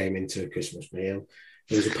that came into a Christmas meal.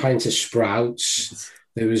 There was a pint of Sprouts.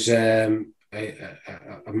 There was a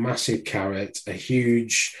massive carrot, a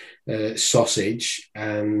huge sausage,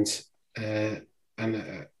 and a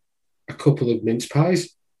couple of mince pies.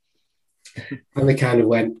 And they kind of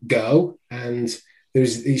went go. And there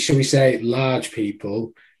was, shall we say, large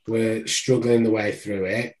people were struggling the way through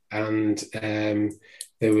it. And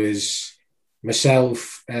there was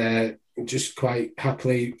myself just quite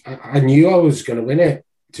happily. I knew I was going to win it,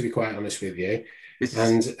 to be quite honest with you.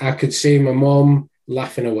 And I could see my mum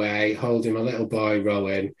laughing away, holding my little boy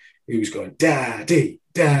Rowan, who was going, "Daddy,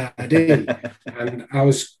 Daddy." And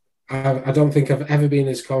I don't think I've ever been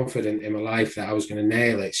as confident in my life that I was going to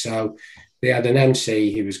nail it. So they had an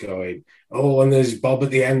MC, he was going, "Oh, and there's Bob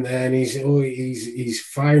at the end there, and he's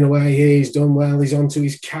firing away here, he's done well, he's onto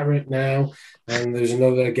his carrot now." And there's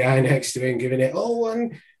another guy next to him giving it, "Oh,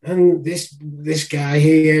 and this guy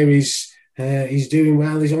here is he's doing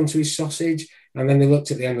well, he's onto his sausage." And then they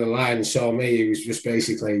looked at the end of the line and saw me, who was just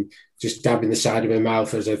basically just dabbing the side of my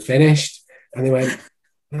mouth as I finished. And they went,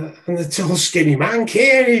 "And the tall, skinny man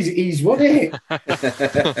here, he's won it."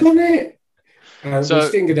 Won it. And so,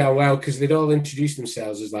 it didn't go down well because they'd all introduced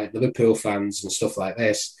themselves as like Liverpool fans and stuff like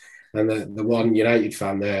this. And the one United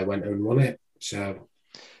fan there went and won it. So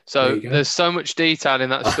there's so much detail in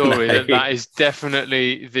that story that is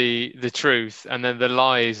definitely the truth. And then the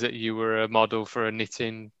lie is that you were a model for a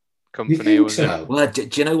knitting company. You think so? Well, do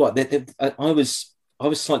you know what? I was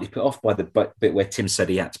slightly put off by the bit where Tim said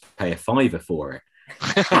he had to pay a £5 for it.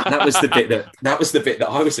 That was the bit that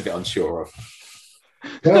I was a bit unsure of.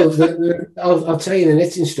 Well, I'll tell you the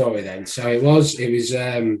knitting story then. So it was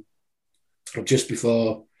just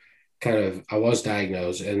before kind of I was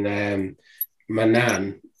diagnosed, and my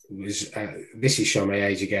nan was. This is showing my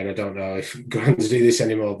age again. I don't know if grands do this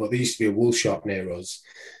anymore, but there used to be a wool shop near us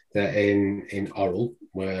that in Orrell,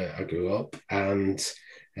 where I grew up, and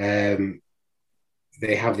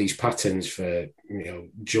they have these patterns for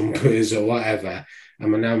jumpers or whatever.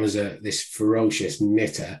 And my nan was this ferocious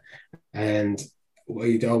knitter, and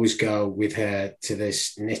we'd always go with her to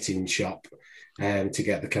this knitting shop to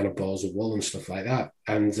get the kind of balls of wool and stuff like that.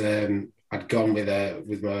 And I'd gone with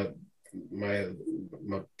my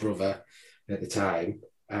brother at the time,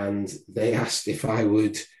 and they asked if I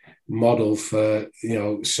would model for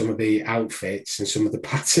some of the outfits and some of the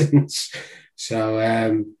patterns. So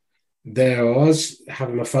there I was,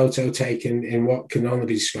 having my photo taken in what can only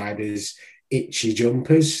be described as itchy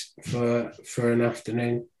jumpers for an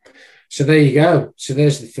afternoon. So there you go. So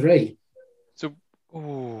there's the three. So,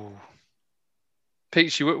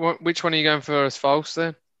 Peachy, which one are you going for as false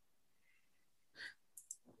then?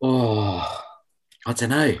 Oh, I don't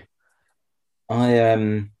know.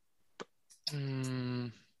 I'm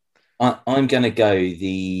going to go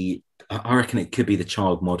I reckon it could be the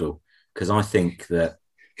child model, because I think that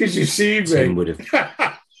because you see Tim would have.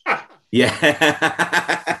 Yeah,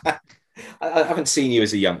 I haven't seen you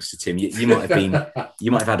as a youngster, Tim. You might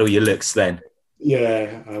have had all your looks then.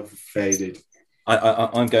 Yeah, I've faded.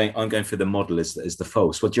 I'm going for the model as the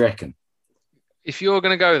false. What do you reckon? If you're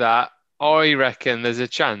going to go that, I reckon there's a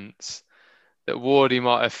chance that Wardy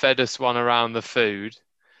might have fed us one around the food,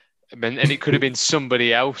 and it could have been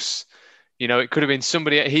somebody else. It could have been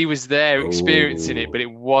somebody. He was there experiencing it, but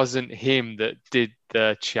it wasn't him that did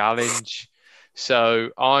the challenge. So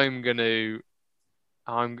I'm gonna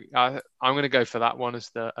go for that one as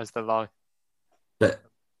the lie. But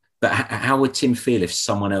how would Tim feel if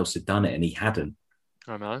someone else had done it and he hadn't?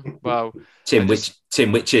 I know. Well, Tim,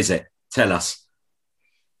 which is it? Tell us.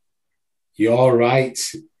 You're right,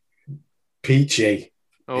 Peachy.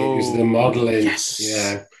 It was the modelling. Yes.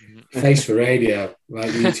 Yeah. Face for radio,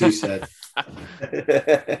 like you two said.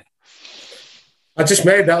 I just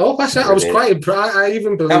made that up. I was quite impressed. I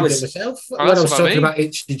even believed it myself when I was talking about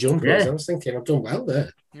itchy jumpers. Yeah. I was thinking, I've done well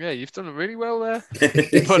there. Yeah, you've done really well there.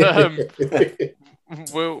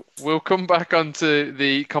 But we'll come back onto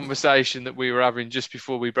the conversation that we were having just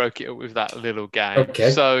before we broke it up with that little game.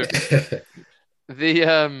 Okay. So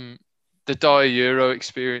the Dyer Euro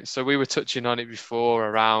experience. So we were touching on it before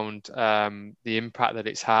around the impact that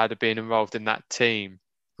it's had of being involved in that team.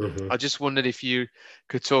 Mm-hmm. I just wondered if you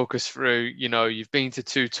could talk us through, you've been to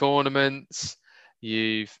 2 tournaments,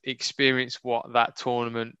 you've experienced what that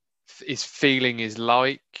tournament is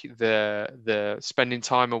like, the spending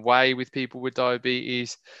time away with people with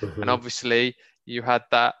diabetes. Mm-hmm. And obviously you had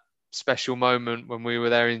that special moment when we were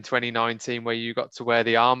there in 2019 where you got to wear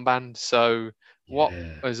the armband. So what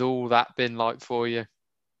has all that been like for you?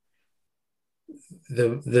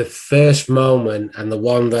 The first moment, and the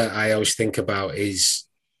one that I always think about, is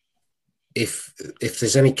if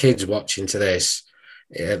there's any kids watching to this,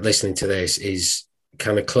 listening to this, is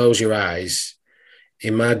kind of close your eyes,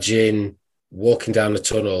 imagine walking down the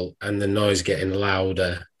tunnel and the noise getting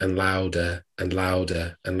louder and louder and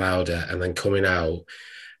louder and louder, and then coming out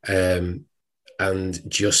and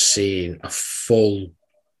just seeing a full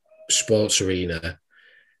sports arena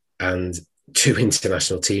and 2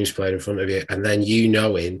 international teams playing in front of you, and then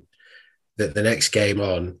knowing that the next game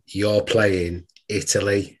on, you're playing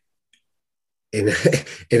Italy in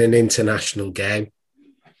an international game,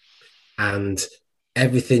 and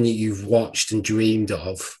everything that you've watched and dreamed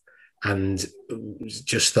of and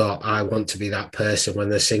just thought, I want to be that person when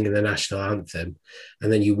they're singing the national anthem,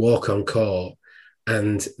 and then you walk on court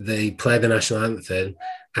and they play the national anthem,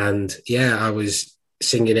 and I was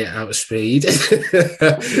singing it out of speed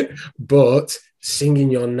but singing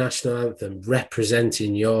your national anthem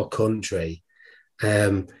representing your country,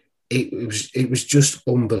 it was just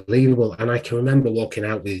unbelievable. And I can remember walking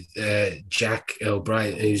out with Jack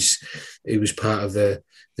O'Brien, who was part of the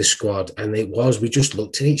squad, and we just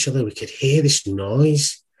looked at each other, we could hear this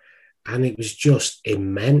noise, and it was just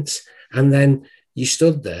immense. And then you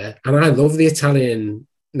stood there, and I love the Italian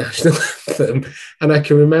national anthem, and I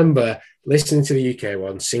can remember listening to the UK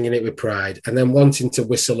one, singing it with pride, and then wanting to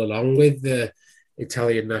whistle along with the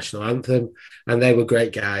Italian national anthem. And they were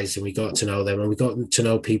great guys, and we got to know them, and we got to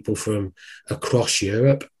know people from across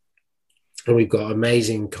Europe, and we've got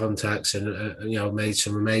amazing contacts, and made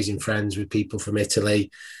some amazing friends with people from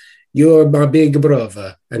Italy. You're my big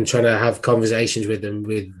brother, and trying to have conversations with them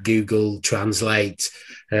with Google Translate,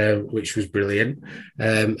 which was brilliant.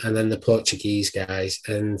 And then the Portuguese guys,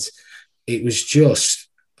 and it was just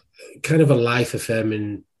kind of a life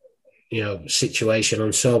affirming, situation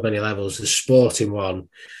on so many levels. The sporting one,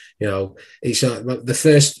 it's not the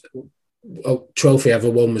first trophy I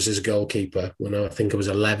ever won was as a goalkeeper when I think I was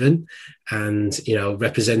 11, and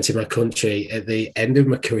representing my country at the end of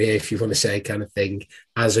my career, if you want to say, kind of thing,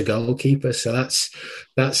 as a goalkeeper. So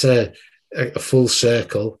that's a full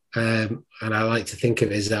circle, and I like to think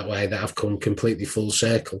of it as that way, that I've come completely full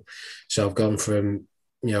circle. So I've gone from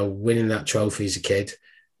winning that trophy as a kid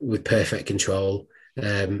with perfect control,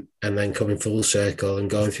 and then coming full circle and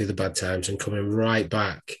going through the bad times and coming right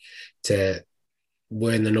back to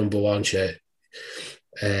wearing the number one shirt,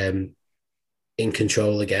 in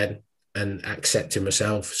control again and accepting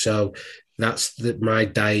myself. So that's my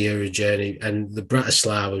Daira journey. And the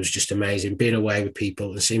Bratislava was just amazing, being away with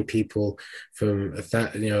people and seeing people from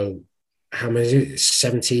that, how many,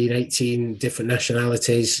 17, 18 different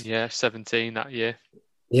nationalities. Yeah, 17 that year.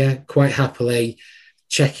 Yeah, quite happily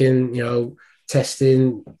checking,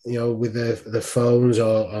 testing, with the phones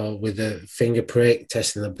or with the finger prick,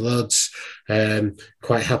 testing the bloods,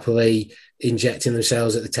 quite happily injecting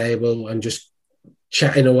themselves at the table and just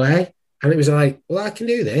chatting away. And it was like, well, I can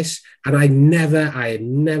do this. And I had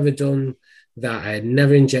never done that. I had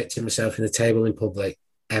never injected myself in the table in public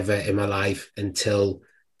ever in my life until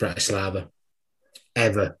Bratislava,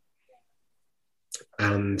 ever.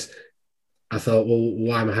 And I thought, well,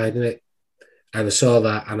 why am I hiding it? And I saw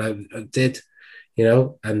that and I did,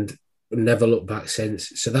 and never looked back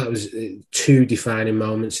since. So that was two defining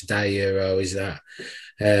moments of Daira. Is that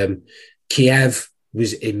Kiev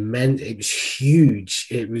was immense. It was huge.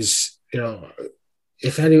 It was,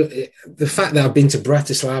 if any, the fact that I've been to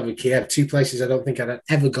Bratislava and Kiev, two places I don't think I'd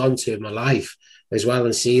ever gone to in my life as well,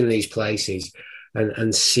 and seeing these places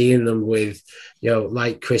and seeing them with,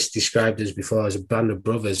 like Chris described us before, as a band of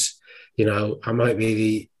brothers. I might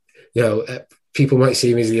be people might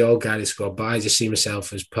see me as the old guy in the squad, but I just see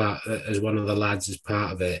myself as one of the lads, as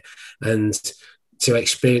part of it. And to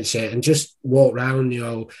experience it and just walk around,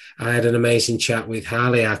 I had an amazing chat with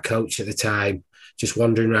Harley, our coach at the time, just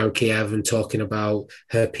wandering around Kiev and talking about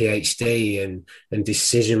her PhD and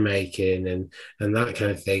decision making and that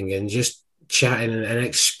kind of thing, and just chatting and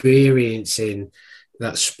experiencing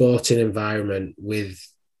that sporting environment with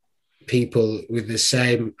people with the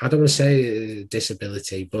same, I don't want to say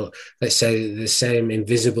disability, but let's say the same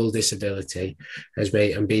invisible disability as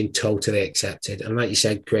me, and being totally accepted. And like you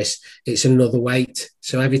said, Chris, it's another weight.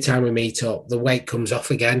 So every time we meet up, the weight comes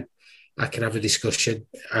off again. I can have a discussion.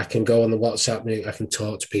 I can go on the WhatsApp group. I can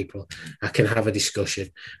talk to people. I can have a discussion,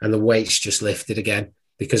 and the weight's just lifted again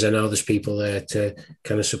because I know there's people there to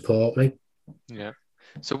kind of support me. Yeah.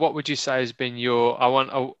 So what would you say has been I want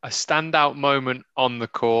a standout moment on the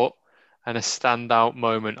court and a standout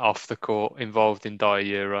moment off the court involved in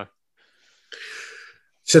Daira?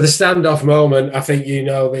 So the standoff moment, I think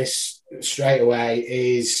this straight away,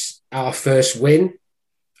 is our first win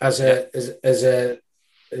as a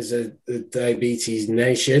diabetes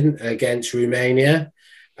nation against Romania.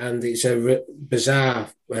 And it's a bizarre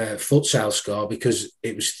futsal score because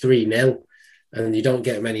it was 3-0, and you don't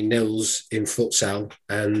get many nils in futsal.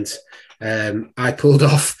 And I pulled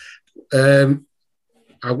off,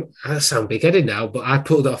 I sound big-headed now, but I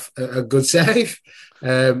pulled off a good save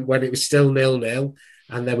when it was still 0-0.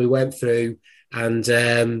 And then we went through and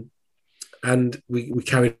we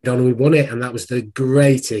carried on and we won it. And that was the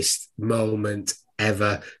greatest moment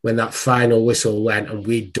ever, when that final whistle went and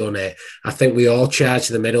we'd done it. I think we all charged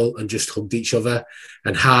to the middle and just hugged each other.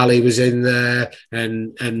 And Harley was in there,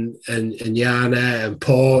 and Yana and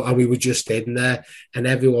Paul, and we were just in there, and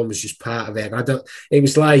everyone was just part of it. And it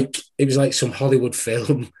was like some Hollywood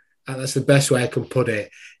film. And that's the best way I can put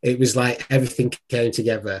it. It was like everything came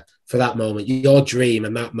together for that moment, your dream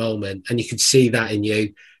and that moment, and you could see that in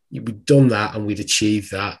you. We'd done that and we'd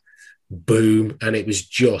achieved that. Boom. And it was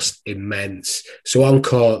just immense. So on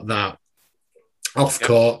court, that. Off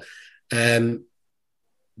court,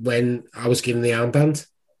 when I was given the armband,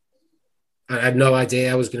 I had no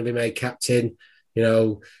idea I was going to be made captain.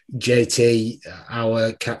 JT,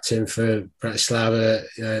 our captain for Bratislava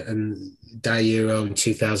and Daira in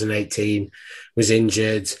 2018, was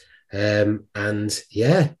injured. And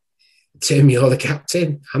yeah, Tim, you're the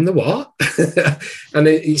captain. I'm the what? And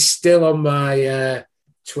it's still on my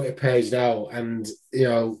Twitter page now, and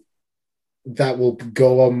that will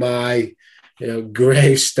go on my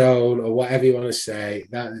gravestone or whatever you want to say.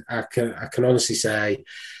 That I can honestly say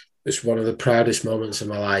it's one of the proudest moments of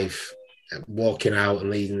my life, walking out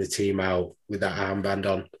and leading the team out with that armband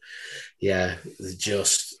on. Yeah, it's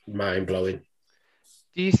just mind blowing.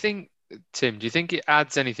 Do you think, Tim, it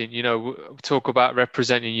adds anything? Talk about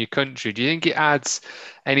representing your country. Do you think it adds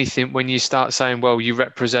anything when you start saying, well, you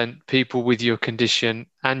represent people with your condition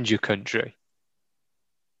and your country?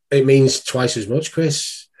 it means twice as much,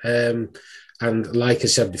 Chris. And like I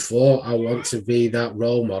said before, I want to be that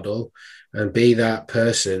role model and be that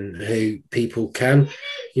person who people can,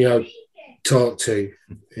 talk to,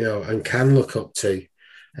 and can look up to.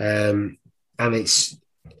 And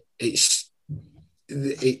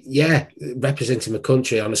representing my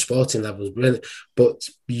country on a sporting level is brilliant. But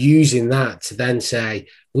using that to then say,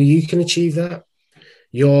 well, you can achieve that.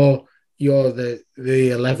 You're the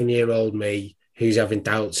 11-year-old me who's having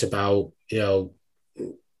doubts about,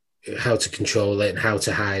 how to control it and how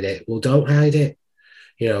to hide it. Well, don't hide it.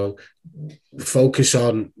 Focus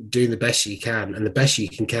on doing the best you can, and the best you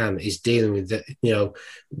can is dealing with it,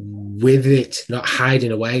 with it, not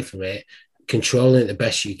hiding away from it, controlling it the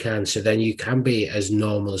best you can, so then you can be as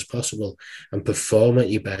normal as possible and perform at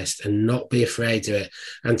your best and not be afraid of it,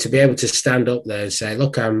 and to be able to stand up there and say,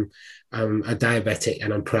 look, I'm a diabetic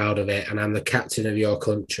and I'm proud of it, and I'm the captain of your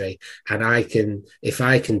country, and if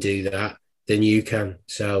I can do that, then you can.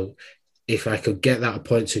 So if I could get that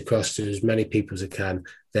point across to as many people as I can,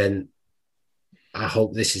 then I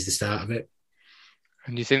hope this is the start of it.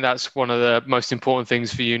 And you think that's one of the most important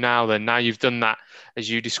things for you now then? Now you've done that, as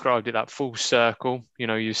you described it, that full circle.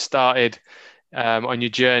 You started on your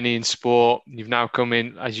journey in sport. You've now come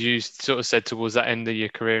in, as you sort of said, towards that end of your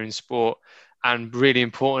career in sport. And really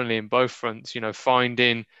importantly, in both fronts,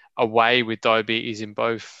 finding a way with diabetes in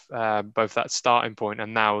both that starting point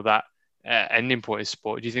and now that ending point of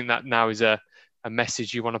sport. Do you think that now is a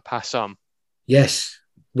message you want to pass on? Yes,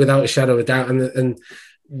 without a shadow of a doubt. And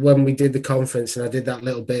when we did the conference and I did that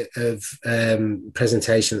little bit of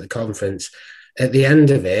presentation at the conference, at the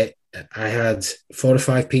end of it, I had 4 or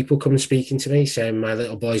 5 people come and speaking to me saying, my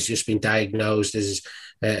little boy's just been diagnosed as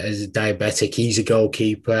a diabetic. He's a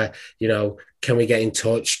goalkeeper. Can we get in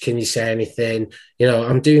touch? Can you say anything?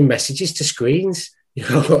 I'm doing messages to screens.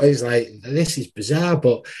 It's like, this is bizarre,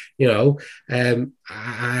 but I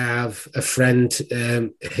have a friend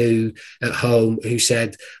who at home who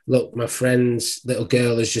said, look, my friend's little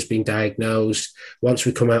girl has just been diagnosed. Once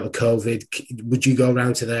we come out of COVID, would you go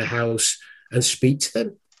around to their house and speak to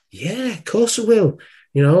them? Yeah, of course I will.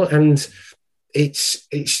 And it's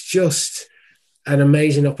just an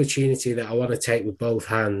amazing opportunity that I want to take with both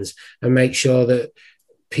hands and make sure that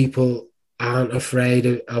people aren't afraid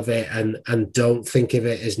of it and don't think of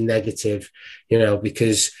it as negative,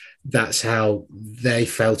 because that's how they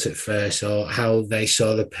felt at first, or how they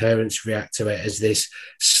saw the parents react to it, as this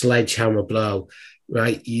sledgehammer blow,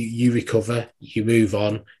 right? You recover, you move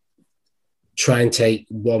on, try and take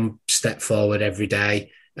one step forward every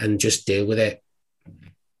day and just deal with it.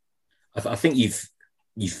 I think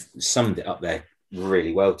you've summed it up there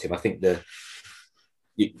really well, Tim. I think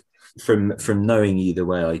from knowing you the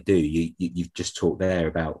way I do, you've just talked there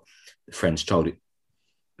about the friend's child.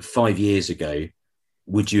 5 years ago,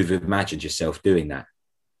 would you have imagined yourself doing that?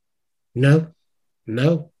 No,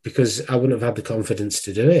 because I wouldn't have had the confidence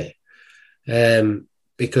to do it.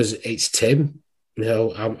 Because it's Tim. I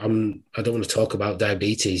don't want to talk about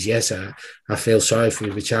diabetes. Yes, I feel sorry for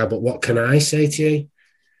the child, but what can I say to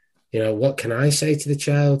you? What can I say to the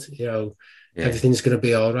child? Yeah. Everything's going to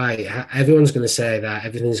be all right. Everyone's going to say that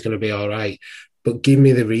everything's going to be all right, but give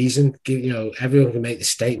me the reason. Everyone can make the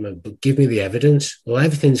statement, but give me the evidence. Well,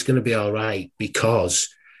 everything's going to be all right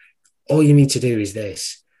because all you need to do is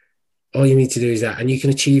this. All you need to do is that, and you can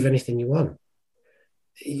achieve anything you want.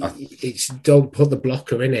 It's don't put the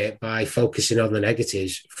blocker in it by focusing on the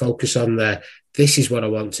negatives. Focus on this is what I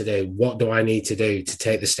want to do. What do I need to do to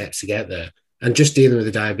take the steps to get there? And just dealing with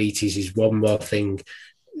the diabetes is one more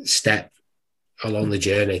step along the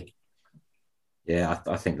journey. Yeah,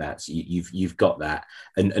 I think that's you've got that,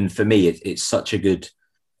 and for me, it's such a good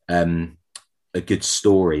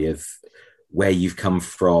story of where you've come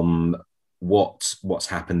from, what's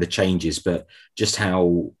happened, the changes, but just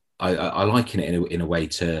how I liken it in a way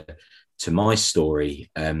to my story.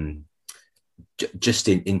 Just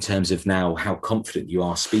in terms of now how confident you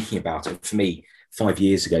are speaking about it. For me, 5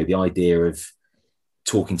 years ago, the idea of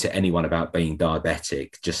talking to anyone about being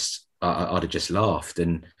diabetic, I'd have just laughed,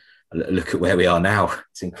 and look at where we are now.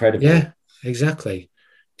 It's incredible. Yeah, exactly.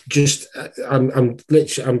 I'm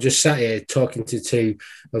just sat here talking to 2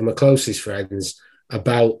 of my closest friends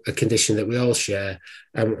about a condition that we all share,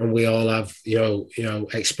 and we all have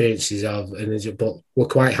experiences of, but we're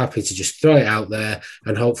quite happy to just throw it out there,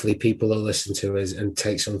 and hopefully people will listen to us and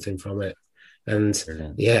take something from it. And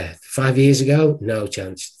brilliant. Yeah, 5 years ago, no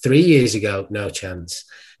chance. 3 years ago, no chance.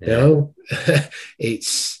 Yeah.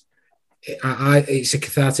 It's a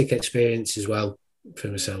cathartic experience as well for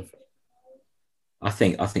myself. I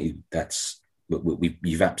think that's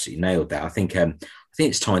you've absolutely nailed that. I think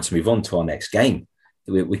it's time to move on to our next game.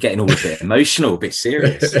 we're getting all a bit emotional, a bit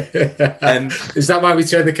serious. Is that why we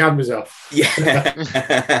turn the cameras off?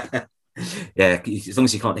 Yeah. Yeah, as long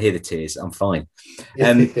as you can't hear the tears, I'm fine.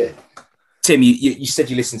 Tim, you said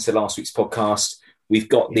you listened to last week's podcast. We've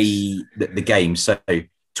got the game. So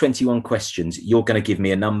 21 questions. You're going to give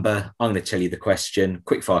me a number. I'm going to tell you the question,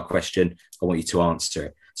 quick fire question. I want you to answer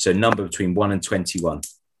it. So number between 1 and 21.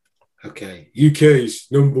 Okay. UK's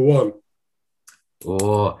number 1.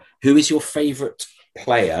 Or who is your favourite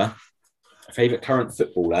player, favourite current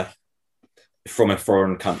footballer from a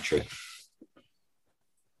foreign country?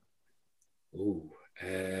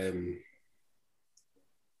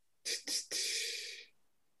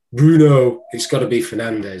 Bruno. It's got to be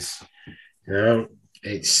Fernandes. You know,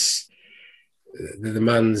 it's the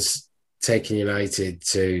man's taking United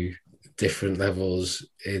to different levels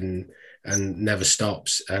and never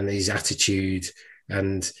stops, and his attitude.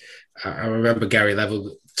 And I remember Gary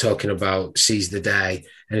Neville talking about seize the day.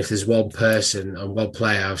 And if there's one person and one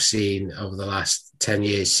player I've seen over the last 10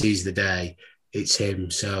 years seize the day, it's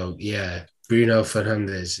him. So yeah, Bruno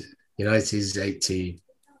Fernandes, United's 18.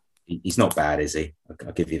 He's not bad, is he?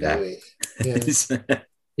 I'll give you that. Yeah.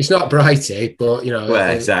 He's not Brighty, but you know.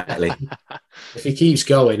 Well, exactly. If he keeps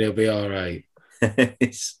going, he'll be all right.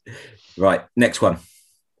 Right, next one.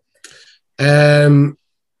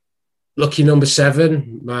 Lucky number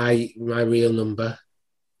 7, my real number.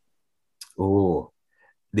 Oh,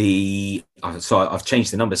 so I've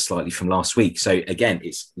changed the numbers slightly from last week. So again,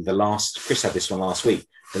 it's the last. Chris had this one last week.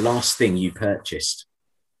 The last thing you purchased.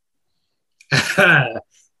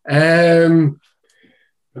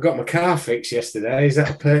 I got my car fixed yesterday. Is that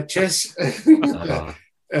a purchase? I'm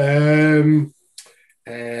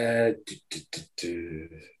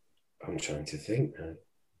trying to think now.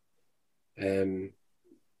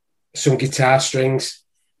 Some guitar strings,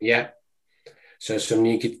 yeah. So some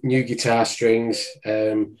new guitar strings.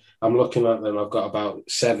 I'm looking at them. I've got about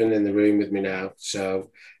 7 in the room with me now.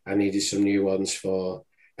 So I needed some new ones for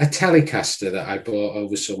a Telecaster that I bought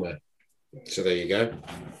over summer. So there you go.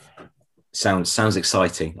 Sounds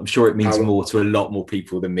exciting. I'm sure it means more to a lot more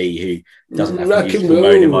people than me who doesn't have a musical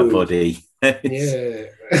bone in my body. Yeah.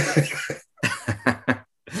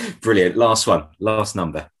 Brilliant. Last one. Last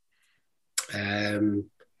number.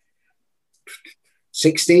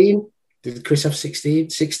 16. Did Chris have 16?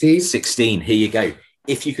 16? 16. Here you go.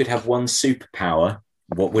 If you could have one superpower,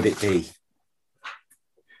 what would it be?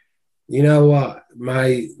 You know what?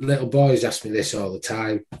 My little boys ask me this all the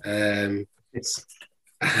time. And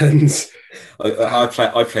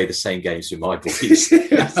I play the same games with my boys.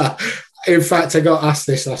 In fact, I got asked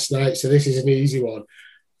this last night, so this is an easy one.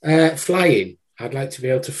 Flying. I'd like to be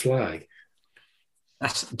able to fly.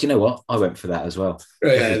 Do you know what? I went for that as well.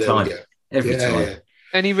 Every time. Yeah.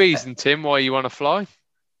 Any reason, Tim, why you want to fly?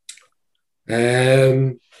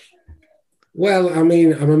 Well, I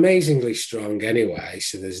mean, I'm amazingly strong anyway,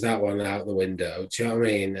 so there's that one out the window. Do you know what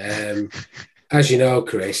I mean? As you know,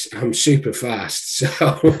 Chris, I'm super fast, so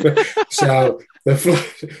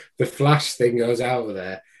the flash thing goes out of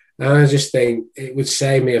there. And I just think it would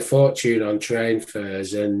save me a fortune on train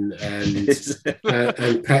fares and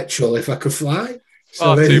petrol if I could fly.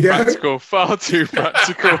 So Far too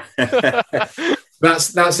practical.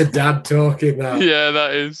 That's a dad talking now. Yeah,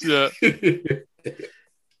 that is. Yeah.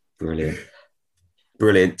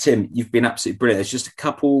 Brilliant. Tim, you've been absolutely brilliant. There's just a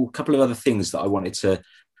couple of other things that I wanted to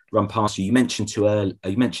run past you. You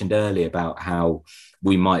mentioned earlier about how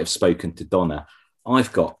we might have spoken to Donna.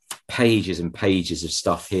 I've got pages and pages of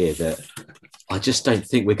stuff here that I just don't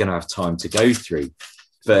think we're going to have time to go through.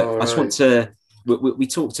 But I just want to. We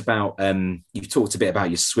talked about. You've talked a bit about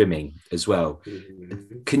your swimming as well.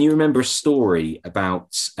 Mm-hmm. Can you remember a story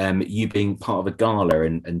about you being part of a gala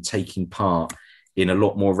and taking part in a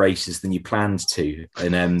lot more races than you planned to?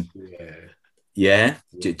 And yeah.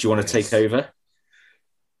 Do you want to take over?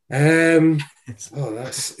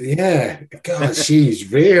 God,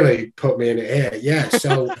 she's really put me in it here. Yeah,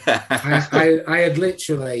 so I had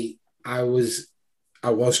literally, I was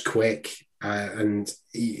quick, and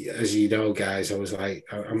as you know, guys, I was like,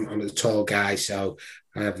 I'm a tall guy, so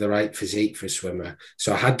I have the right physique for a swimmer.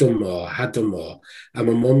 So I had done more, and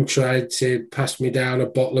my mum tried to pass me down a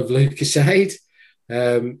bottle of Lucasade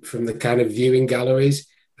from the kind of viewing galleries,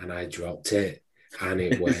 and I dropped it, and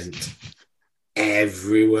it went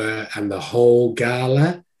everywhere, and the whole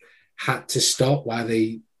gala had to stop while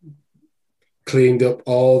they cleaned up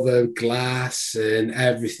all the glass and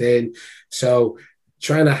everything. So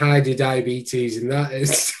trying to hide your diabetes in that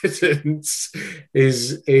instance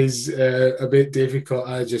is a bit difficult.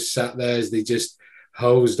 I just sat there as they just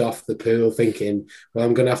hosed off the pool, thinking, well,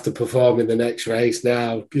 I'm going to have to perform in the next race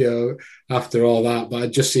now, after all that. But I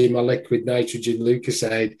just see my liquid nitrogen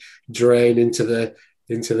Lucozade drain into the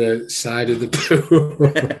side of the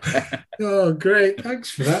pool. Oh, great.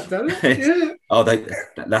 Thanks for that, Danny. Yeah. Oh,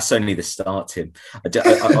 that's only the start, Tim. I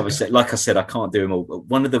obviously, like I said, I can't do them all.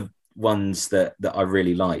 One of the ones that I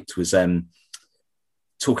really liked was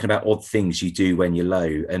talking about odd things you do when you're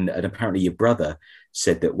low. And apparently your brother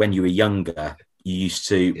said that when you were younger, you used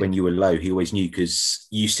to, when you were low, he always knew because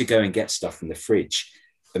you used to go and get stuff from the fridge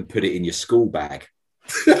and put it in your school bag.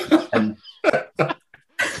 And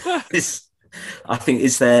I think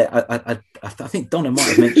I think Donna might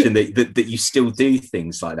have mentioned that you still do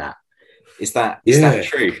things like that. Is that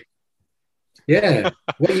true? Yeah.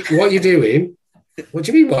 What you're doing? What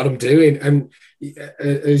do you mean what I'm doing? And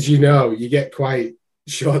as you know, you get quite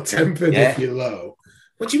short-tempered if you're low.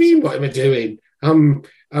 What do you mean what am I doing? I'm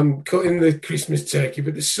cutting the Christmas turkey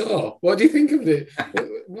with the saw. What do you think of it?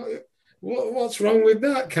 What's wrong with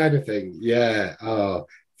that kind of thing? Yeah. Oh,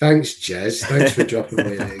 thanks, Jez. Thanks for dropping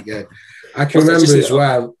me in it again. I can remember as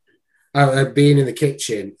well being in the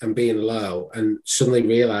kitchen and being low and suddenly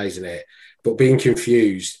realising it, but being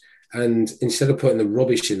confused. And instead of putting the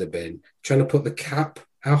rubbish in the bin, trying to put the cap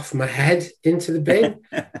off my head into the bin.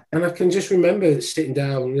 And I can just remember sitting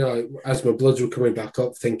down, as my bloods were coming back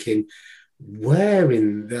up, thinking, where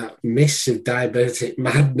in that mist of diabetic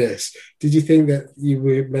madness did you think that you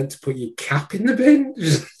were meant to put your cap in the bin?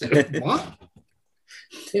 What?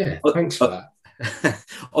 Yeah, thanks for that.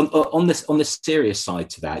 on the serious side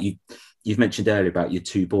to that, you've mentioned earlier about your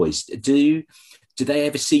two boys. Do they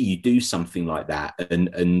ever see you do something like that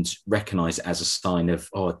and recognize it as a sign of,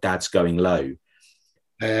 oh, dad's going low?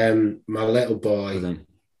 My little boy,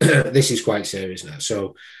 this is quite serious now.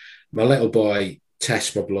 So my little boy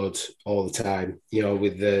tests my blood all the time,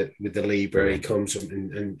 with the Libra. He comes up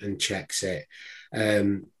and checks it.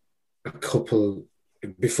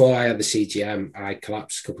 Before I had the CGM, I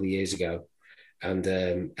collapsed a couple of years ago,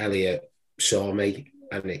 and Elliot saw me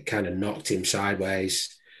and it kind of knocked him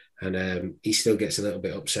sideways, and he still gets a little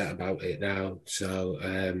bit upset about it now. So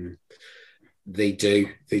they do,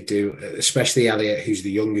 especially Elliot, who's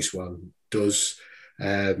the youngest one, does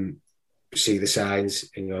see the signs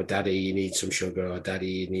and go, Daddy, you need some sugar, or Daddy,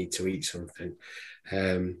 you need to eat something,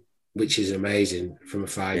 which is amazing from a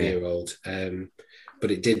 5-year-old. But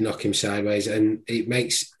it did knock him sideways, and it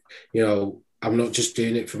makes, I'm not just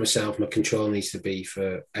doing it for myself. My control needs to be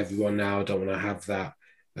for everyone now. I don't want to have that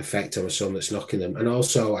effect on my son that's knocking them. And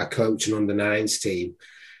also I coach an under-9s team,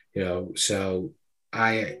 so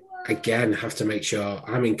I, again, have to make sure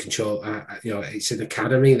I'm in control. It's an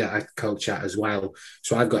academy that I coach at as well.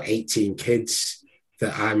 So I've got 18 kids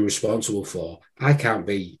that I'm responsible for. I can't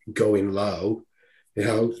be going low,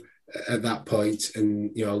 at that point,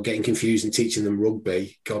 and getting confused and teaching them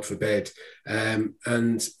rugby, God forbid. So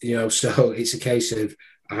it's a case of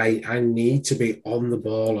I need to be on the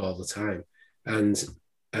ball all the time, and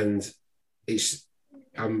it's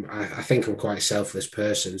I think I'm quite a selfless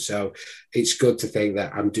person, so it's good to think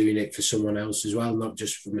that I'm doing it for someone else as well, not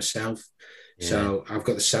just for myself. Yeah. So I've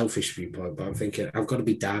got the selfish viewpoint, but I'm thinking I've got to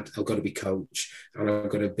be dad, I've got to be coach, and I've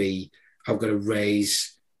got to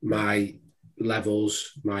raise my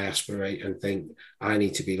levels, my aspirate, and think I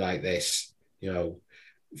need to be like this,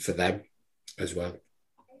 for them as well.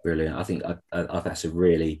 Brilliant. I think that's a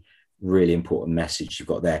really, really important message you've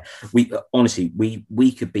got there. We honestly,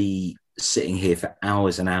 we could be sitting here for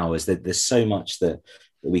hours and hours. There's so much that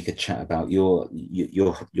we could chat about. Your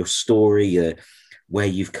story, where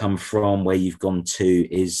you've come from, where you've gone to,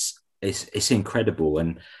 it's incredible,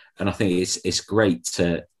 and I think it's great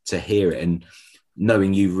to hear it, and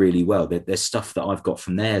knowing you really well. There's stuff that I've got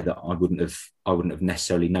from there that I wouldn't have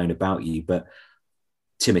necessarily known about you. But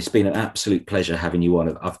Tim, it's been an absolute pleasure having you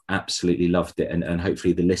on. I've absolutely loved it, and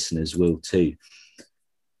hopefully the listeners will too.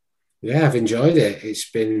 Yeah, I've enjoyed it.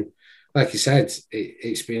 It's been, like you said,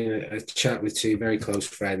 it's been a chat with two very close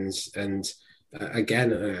friends, and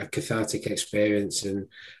again, a cathartic experience. And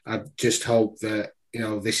I just hope that,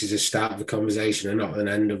 this is a start of a conversation and not an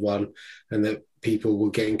end of one, and that people will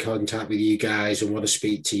get in contact with you guys and want to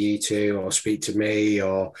speak to you two, or speak to me,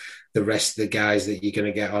 or the rest of the guys that you're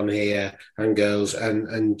going to get on here, and girls,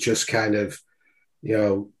 and just kind of,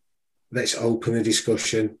 let's open the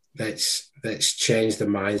discussion. Let's change the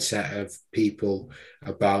mindset of people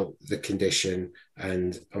about the condition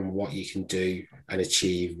and what you can do and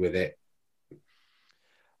achieve with it.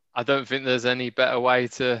 I don't think there's any better way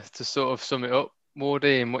to sort of sum it up,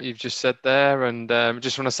 Mordy, and what you've just said there. And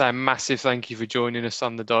just want to say a massive thank you for joining us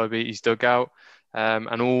on the Diabetes Dugout,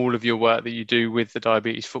 and all of your work that you do with the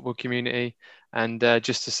diabetes football community. and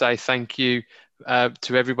just to say thank you to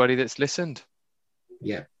everybody that's listened.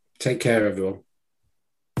 Yeah. Take care, everyone.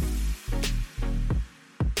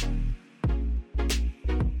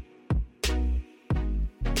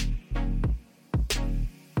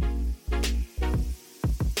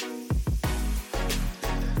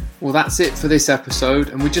 Well, that's it for this episode,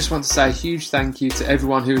 and we just want to say a huge thank you to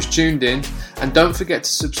everyone who has tuned in. And don't forget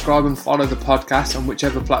to subscribe and follow the podcast on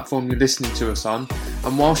whichever platform you're listening to us on.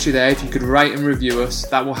 And whilst you're there, if you could rate and review us,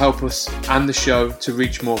 that will help us and the show to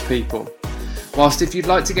reach more people. Whilst if you'd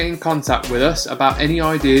like to get in contact with us about any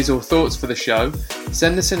ideas or thoughts for the show,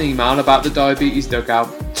 send us an email about the Diabetes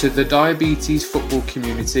Dugout to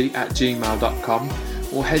thediabetesfootballcommunity@gmail.com,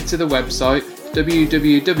 or head to the website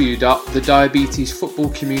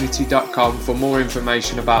www.thediabetesfootballcommunity.com for more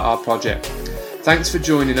information about our project. Thanks for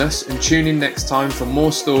joining us, and tune in next time for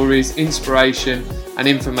more stories, inspiration and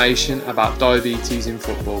information about diabetes in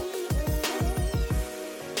football.